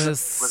 And also it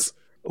was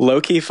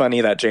low-key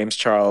funny that James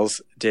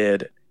Charles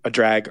did a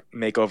drag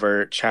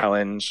makeover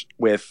challenge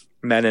with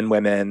men and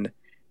women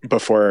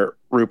before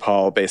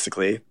RuPaul,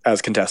 basically,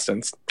 as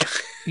contestants.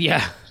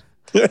 Yeah.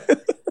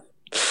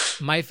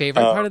 My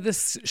favorite part of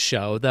this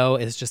show, though,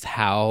 is just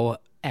how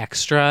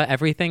extra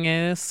everything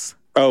is.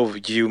 Oh,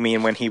 you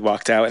mean when he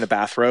walked out in a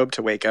bathrobe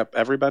to wake up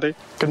everybody?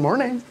 Good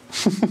morning.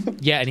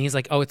 Yeah, and he's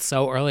like, oh, it's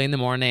so early in the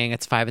morning.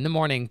 It's 5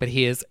 a.m, but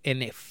he is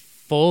in a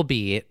full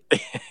beat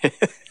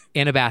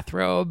in a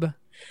bathrobe.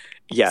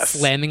 Yes.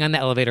 Slamming on the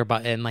elevator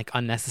button, like,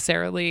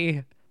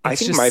 unnecessarily. I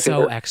It's think just my so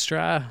favorite-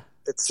 extra.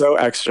 It's so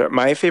extra.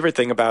 My favorite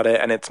thing about it,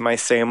 and it's my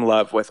same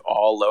love with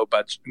all low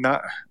budget,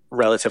 not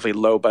relatively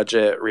low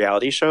budget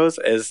reality shows,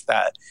 is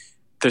that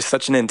there's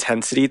such an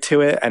intensity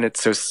to it, and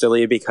it's so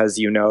silly because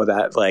you know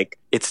that like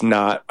it's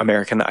not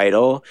American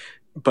Idol,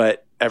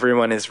 but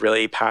everyone is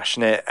really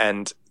passionate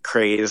and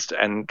crazed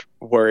and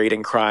worried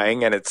and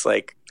crying, and it's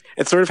like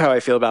it's sort of how I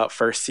feel about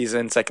first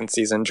season, second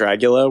season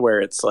Dragula, where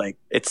it's like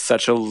it's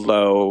such a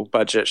low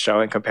budget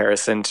show in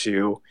comparison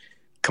to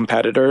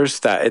competitors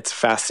that it's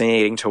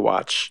fascinating to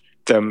watch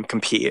them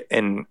compete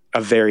in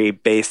a very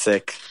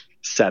basic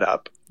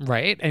setup.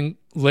 Right? And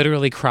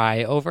literally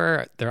cry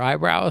over their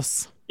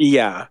eyebrows.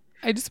 Yeah.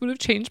 I just would have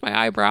changed my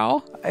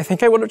eyebrow. I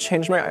think I would have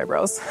changed my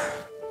eyebrows.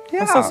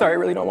 Yeah. I'm so sorry. I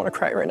really don't want to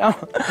cry right now.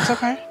 It's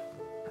okay.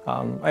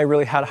 I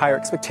really had higher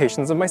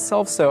expectations of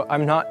myself, so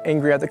I'm not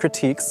angry at the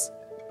critiques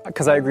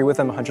because I agree with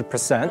them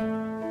 100%.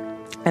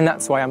 And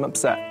that's why I'm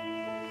upset.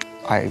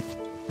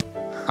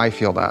 I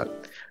feel that.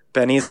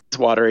 Benny's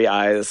watery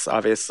eyes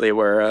obviously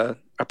were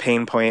a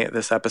pain point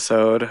this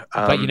episode.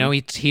 But you know,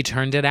 he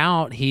turned it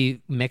out.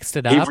 He mixed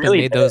it He up really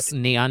and made did. those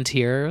neon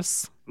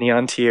tears.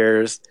 Neon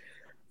tears.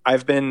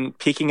 I've been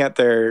peeking at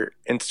their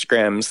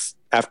Instagrams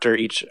after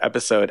each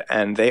episode,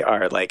 and they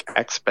are like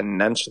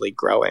exponentially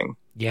growing.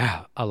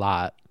 Yeah, a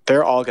lot.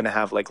 They're all going to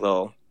have like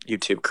little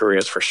YouTube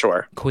careers for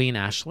sure. Queen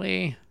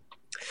Ashley.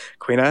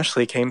 Queen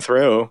Ashley came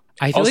through.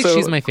 I feel like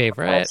she's my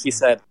favorite. She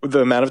said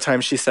the amount of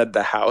time she said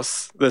the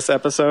house this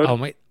episode. Oh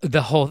my!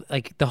 The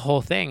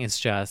whole thing is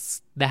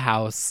just the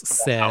house,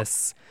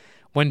 sis.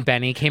 When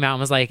Benny came out and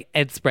was like,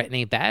 "It's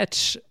Brittany,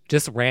 bitch,"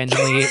 just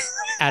randomly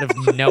out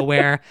of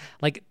nowhere,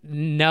 like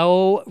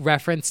no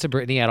reference to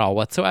Brittany at all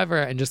whatsoever,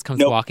 and just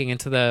comes walking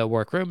into the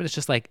workroom and it's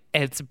just like,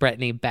 "It's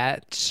Brittany,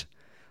 bitch."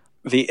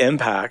 The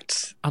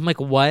impact. I'm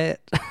like, what?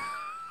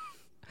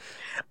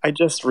 I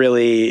just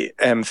really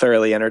am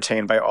thoroughly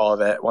entertained by all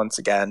of it once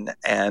again.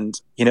 And,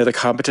 you know, the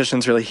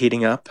competition's really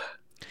heating up.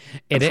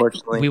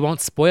 Unfortunately. We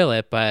won't spoil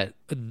it, but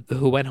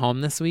who went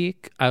home this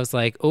week? I was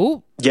like,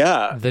 oh,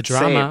 yeah, the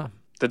drama. Same.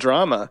 The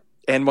drama.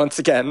 And once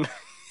again,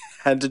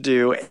 had to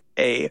do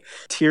a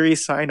teary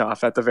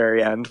sign-off at the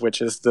very end,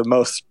 which is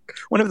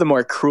one of the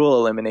more cruel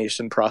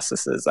elimination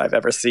processes I've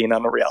ever seen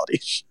on a reality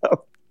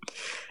show.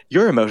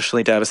 You're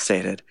emotionally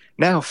devastated.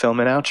 Now film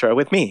an outro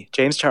with me,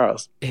 James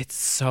Charles. It's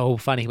so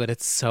funny, but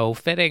it's so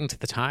fitting to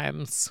the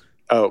times.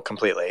 Oh,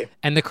 completely.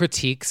 And the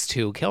critiques,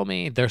 too, kill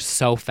me. They're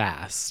so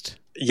fast.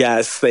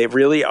 Yes, they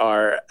really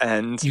are.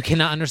 And you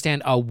cannot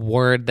understand a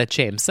word that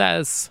James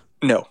says.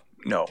 No.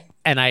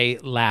 And I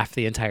laugh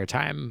the entire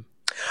time.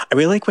 I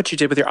really like what you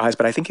did with your eyes,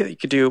 but I think you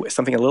could do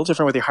something a little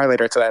different with your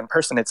highlighter so that in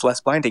person it's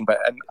less blinding, but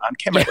on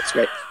camera it looks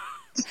great.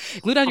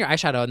 Glue down your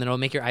eyeshadow and then it'll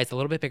make your eyes a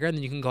little bit bigger, and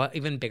then you can go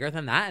even bigger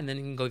than that, and then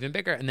you can go even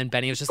bigger. And then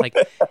Benny was just like,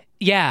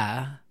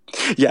 yeah.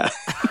 Yeah.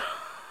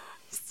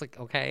 It's like,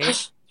 okay.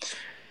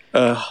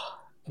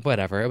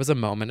 Whatever. It was a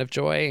moment of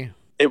joy.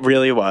 It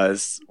really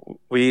was.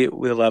 We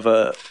love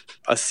a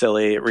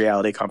silly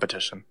reality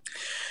competition.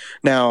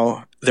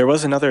 Now, there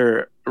was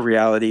another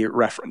reality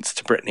reference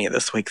to Britney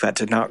this week that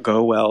did not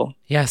go well.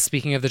 Yeah,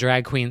 speaking of the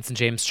drag queens and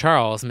James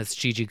Charles, Miss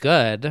Gigi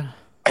Good.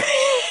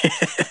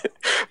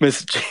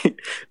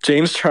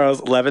 James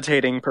Charles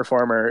levitating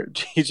performer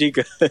Gigi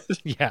Good.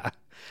 Yeah.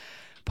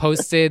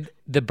 Posted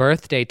the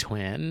birthday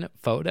twin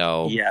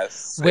photo.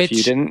 Yes. Which, if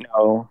you didn't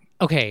know,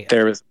 okay,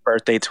 there was a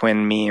birthday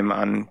twin meme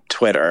on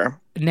Twitter.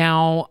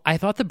 Now, I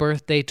thought the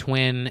birthday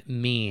twin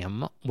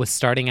meme was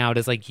starting out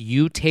as like,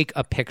 you take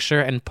a picture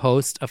and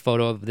post a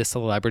photo of the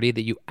celebrity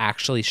that you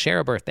actually share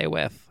a birthday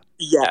with.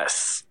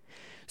 Yes.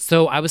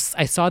 So I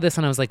saw this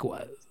and I was like,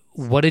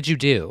 what did you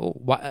do?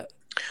 What?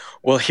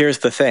 Well, here's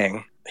the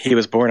thing. He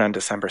was born on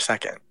December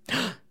 2nd.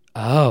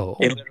 Oh.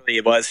 It literally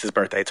was his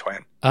birthday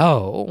twin.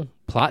 Oh,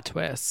 plot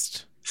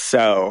twist.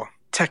 So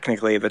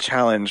technically the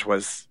challenge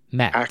was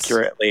met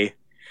accurately.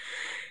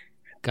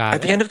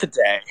 At the end of the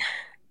day,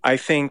 I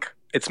think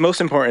it's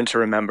most important to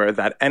remember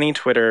that any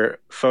Twitter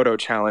photo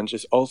challenge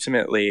is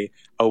ultimately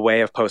a way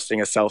of posting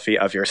a selfie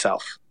of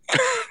yourself.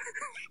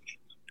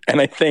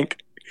 And I think,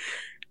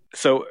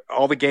 so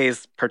all the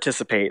gays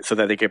participate so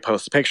that they could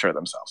post a picture of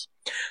themselves.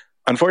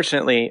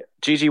 Unfortunately,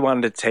 Gigi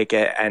wanted to take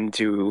it and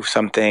do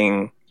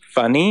something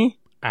funny.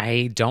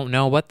 I don't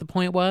know what the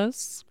point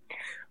was.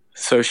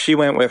 So she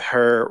went with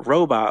her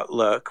robot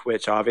look,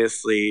 which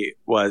obviously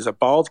was a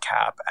bald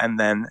cap, and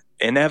then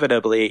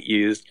inevitably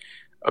used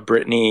a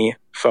Britney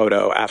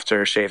photo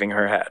after shaving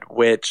her head,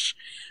 which,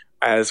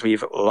 as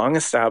we've long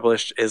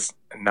established, is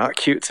not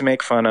cute to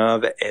make fun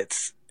of.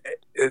 It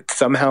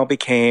somehow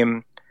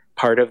became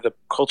part of the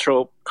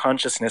cultural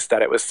consciousness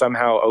that it was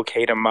somehow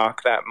okay to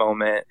mock that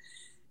moment.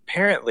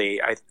 Apparently,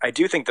 I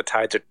do think the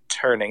tides are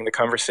turning, the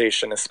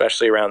conversation,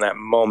 especially around that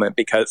moment,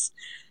 because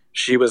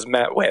she was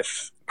met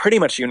with pretty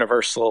much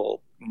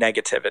universal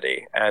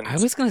negativity. And I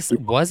was going to say,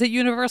 was it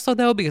universal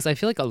though? Because I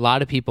feel like a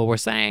lot of people were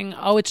saying,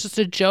 oh, it's just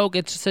a joke.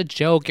 It's just a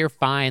joke. You're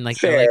fine. Like,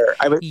 fair.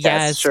 They're like,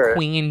 yes, sure.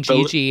 Queen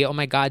Gigi. Oh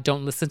my God,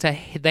 don't listen to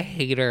the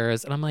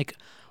haters. And I'm like,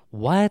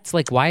 what?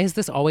 Like, why is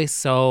this always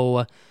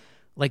so,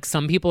 like,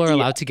 some people are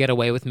allowed to get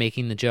away with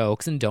making the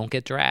jokes and don't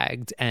get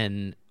dragged.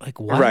 And like,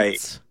 what?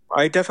 Right.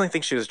 I definitely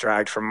think she was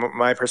dragged. From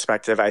my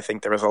perspective, I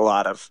think there was a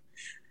lot of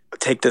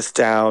take this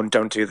down,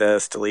 don't do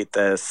this, delete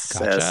this,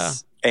 Gotcha.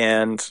 This.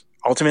 And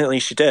ultimately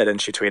she did.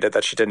 And she tweeted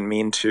that she didn't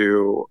mean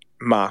to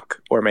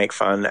mock or make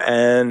fun.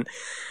 And,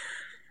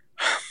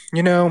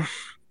 you know,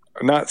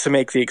 not to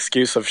make the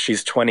excuse of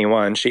she's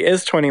 21. She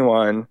is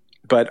 21.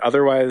 But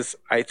otherwise,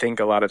 I think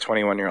a lot of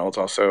 21-year-olds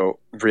also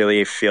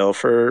really feel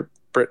for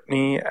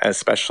Britney,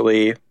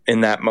 especially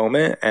in that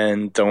moment,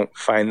 and don't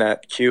find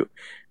that cute.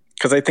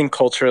 Because I think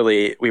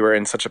culturally, we were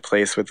in such a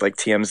place with like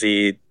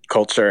TMZ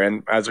culture,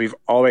 and as we've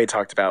already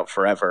talked about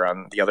forever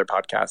on the other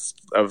podcasts,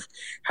 of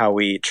how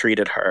we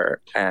treated her,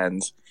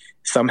 and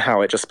somehow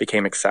it just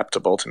became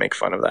acceptable to make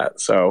fun of that.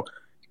 So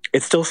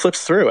it still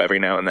slips through every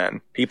now and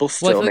then. People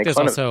still make fun of it. There's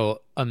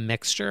also a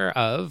mixture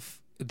of,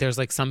 there's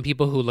like some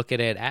people who look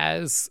at it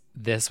as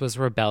this was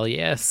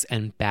rebellious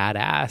and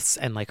badass,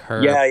 and like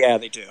her, yeah,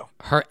 they do,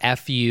 her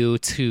FU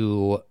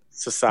to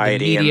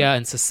society, the media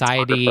and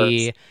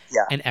society,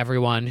 yeah, and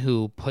everyone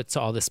who puts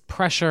all this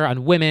pressure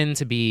on women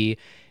to be,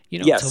 you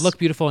know, yes, to look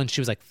beautiful. And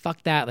she was like,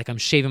 fuck that. Like, I'm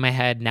shaving my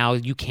head. Now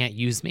you can't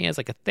use me as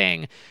like a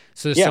thing.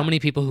 So there's so many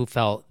people who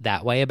felt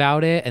that way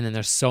about it. And then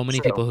there's so many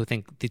people who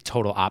think the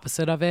total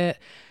opposite of it.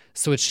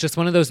 So it's just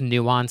one of those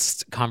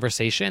nuanced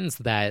conversations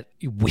that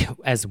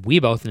as we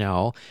both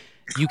know,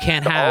 you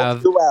can't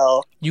have,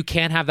 you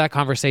can't have that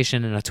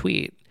conversation in a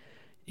tweet.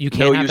 You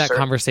can't have that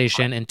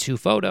conversation in 2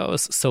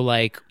 photos. So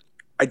like,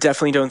 I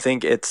definitely don't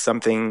think it's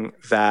something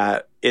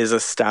that is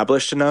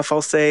established enough,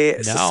 I'll say,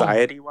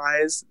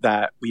 society-wise,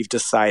 that we've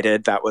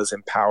decided that was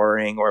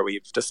empowering, or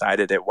we've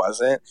decided it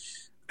wasn't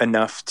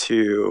enough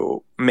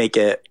to make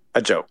it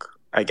a joke,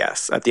 I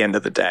guess, at the end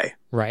of the day.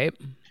 Right.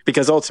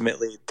 Because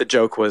ultimately, the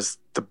joke was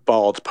the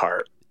bald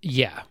part.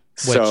 Yeah.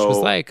 Which was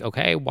like,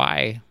 okay,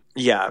 why?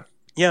 Yeah.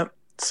 Yeah.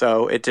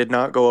 So it did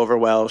not go over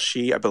well.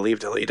 She, I believe,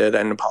 deleted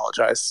and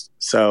apologized.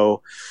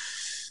 So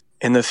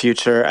in the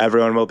future,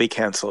 everyone will be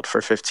canceled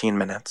for 15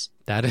 minutes.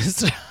 That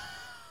is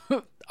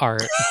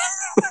art.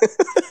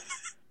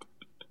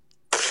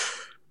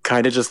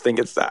 kind of just think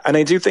it's that. And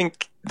I do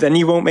think then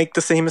you won't make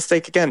the same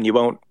mistake again.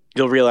 You'll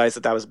realize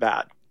that was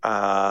bad.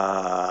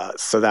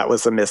 So that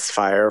was a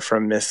misfire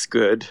from Miss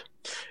Good.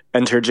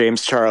 Enter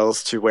James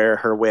Charles to wear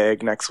her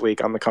wig next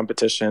week on the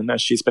competition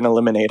as she's been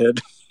eliminated.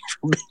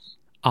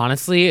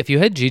 Honestly, if you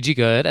had Gigi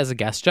Good as a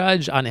guest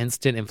judge on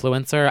Instant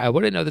Influencer, I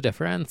wouldn't know the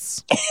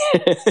difference.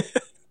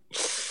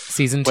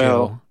 Season 2.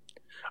 Well,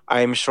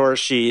 I'm sure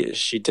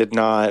she did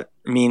not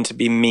mean to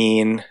be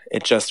mean.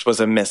 It just was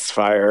a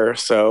misfire.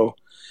 So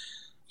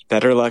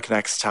better luck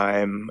next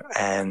time.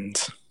 And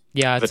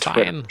yeah, it's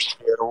fine.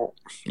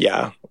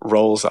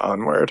 Rolls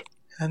onward.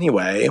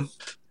 Anyway,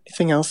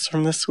 anything else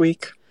from this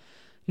week?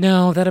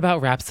 No, that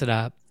about wraps it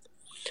up.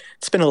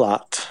 It's been a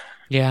lot.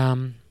 Yeah.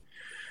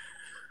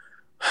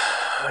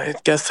 I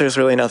guess there's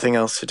really nothing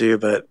else to do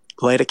but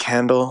light a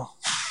candle.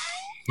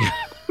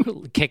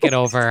 Kick it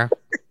over.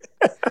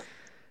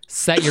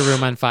 Set your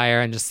room on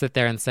fire and just sit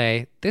there and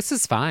say, this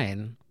is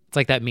fine. It's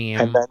like that meme.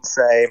 And then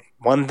say,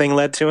 one thing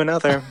led to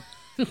another.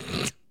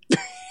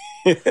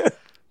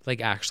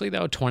 Like, actually,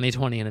 though,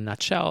 2020 in a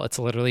nutshell, it's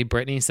literally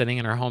Britney sitting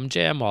in her home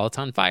gym while it's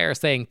on fire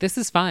saying, this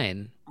is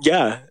fine.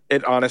 Yeah,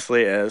 it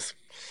honestly is.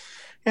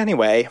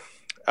 Anyway,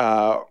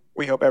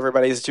 we hope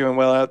everybody's doing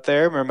well out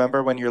there.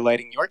 Remember, when you're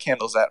lighting your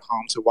candles at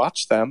home, to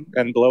watch them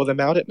and blow them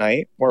out at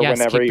night, or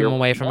whenever keep you're them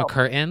away from a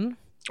curtain.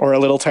 Or a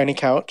little tiny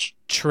couch.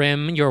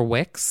 Trim your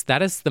wicks.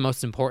 That is the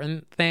most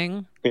important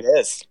thing. It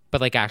is.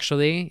 But like,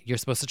 actually, you're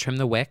supposed to trim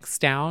the wicks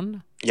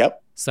down.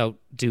 Yep. So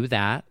do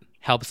that.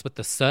 Helps with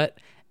the soot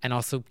and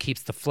also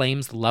keeps the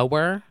flames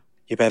lower.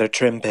 You better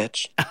trim,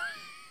 bitch.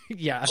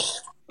 Yeah.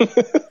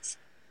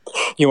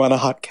 You want a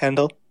hot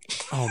candle?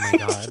 Oh my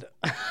God.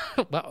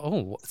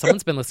 Well,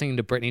 someone's been listening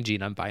to Britney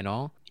Jean on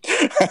vinyl.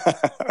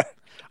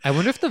 I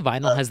wonder if the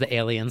vinyl has the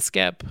alien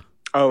skip.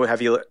 Oh,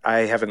 have you? I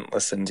haven't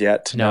listened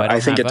yet. No, I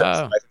think it does.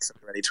 I think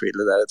somebody tweeted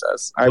that it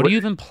does. What do you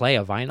even play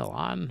a vinyl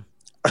on?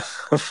 A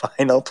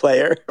vinyl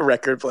player, a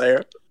record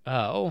player.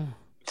 Oh.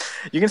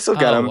 You can still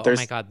get them. There's,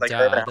 oh my God, that's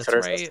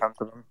right.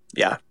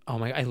 Yeah. Oh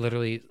my,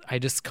 I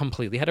just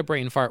completely had a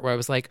brain fart where I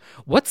was like,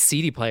 what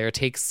CD player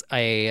takes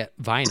a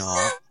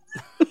vinyl?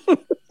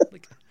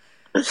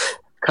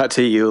 Cut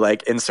to you,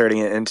 like, inserting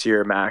it into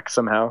your Mac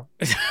somehow.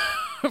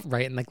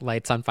 Right, and like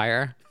lights on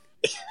fire.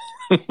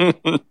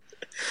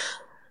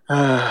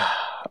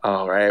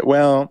 All right.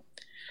 Well,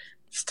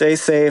 stay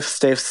safe,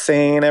 stay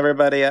sane,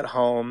 everybody at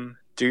home.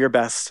 Do your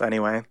best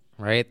anyway.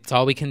 Right? It's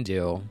all we can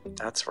do.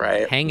 That's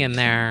right. Hang in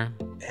there.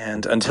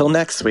 And until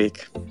next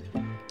week.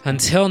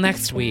 Until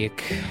next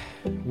week,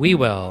 we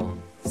will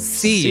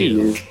see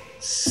you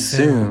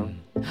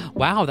soon.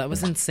 Wow, that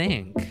was in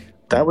sync.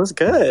 That was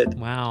good.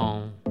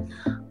 Wow.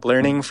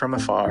 Learning from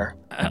afar.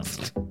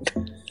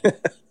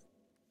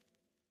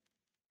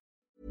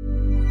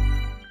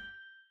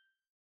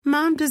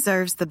 Mom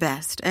deserves the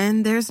best,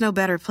 and there's no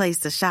better place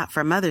to shop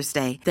for Mother's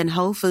Day than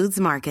Whole Foods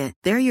Market.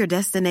 They're your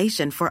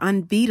destination for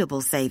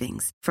unbeatable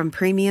savings, from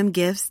premium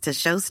gifts to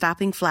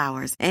show-stopping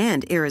flowers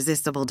and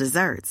irresistible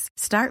desserts.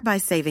 Start by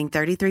saving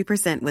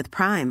 33% with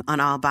Prime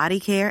on all body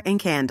care and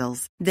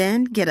candles.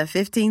 Then get a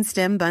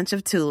 15-stem bunch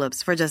of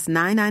tulips for just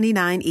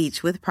 $9.99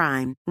 each with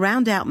Prime.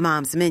 Round out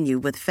Mom's menu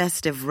with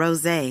festive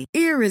rosé,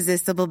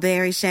 irresistible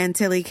berry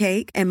chantilly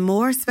cake, and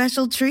more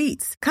special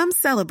treats. Come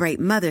celebrate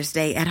Mother's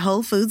Day at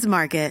Whole Foods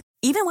Market.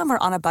 Even when we're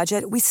on a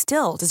budget, we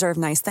still deserve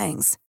nice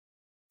things.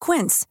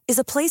 Quince is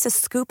a place to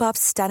scoop up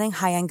stunning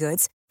high-end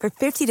goods for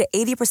 50 to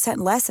 80%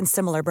 less than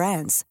similar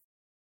brands.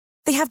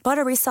 They have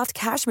buttery soft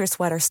cashmere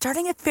sweaters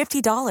starting at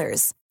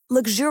 $50,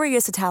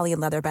 luxurious Italian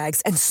leather bags,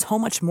 and so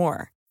much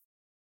more.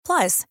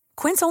 Plus,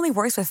 Quince only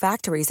works with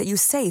factories that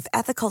use safe,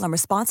 ethical, and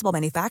responsible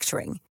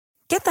manufacturing.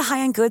 Get the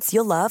high-end goods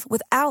you'll love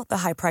without the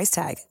high price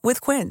tag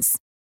with Quince.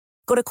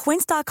 Go to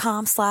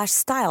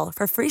quince.com/style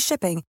for free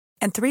shipping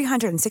and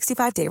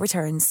 365-day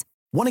returns.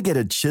 Want to get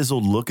a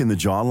chiseled look in the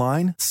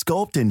jawline?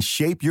 Sculpt and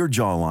shape your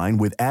jawline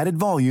with added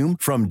volume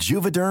from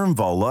Juvederm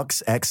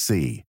Volux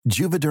XC.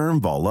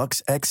 Juvederm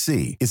Volux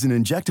XC is an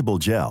injectable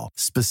gel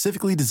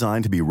specifically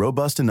designed to be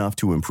robust enough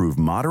to improve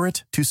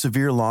moderate to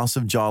severe loss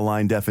of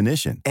jawline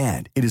definition.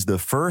 And it is the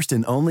first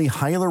and only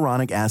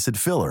hyaluronic acid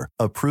filler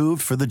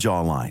approved for the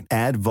jawline.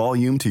 Add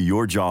volume to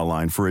your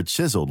jawline for a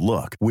chiseled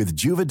look with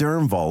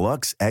Juvederm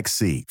Volux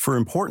XC. For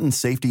important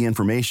safety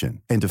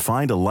information and to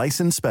find a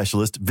licensed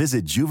specialist,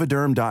 visit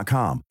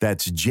Juvederm.com.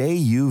 That's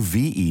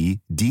Juvederm.com.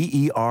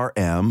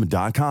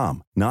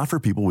 Not for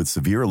people with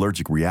severe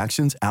allergic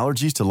reactions,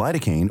 allergies to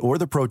lidocaine, or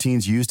the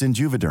proteins used in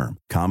Juvederm.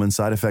 Common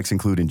side effects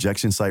include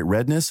injection site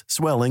redness,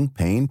 swelling,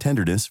 pain,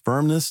 tenderness,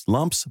 firmness,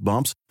 lumps,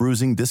 bumps,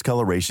 bruising,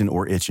 discoloration,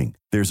 or itching.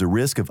 There's a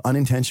risk of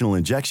unintentional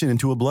injection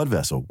into a blood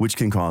vessel, which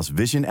can cause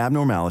vision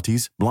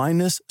abnormalities,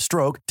 blindness,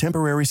 stroke,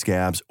 temporary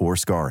scabs, or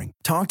scarring.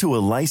 Talk to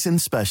a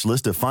licensed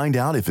specialist to find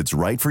out if it's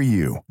right for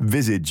you.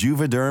 Visit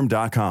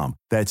Juvederm.com.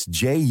 That's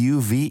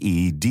Juvederm.com.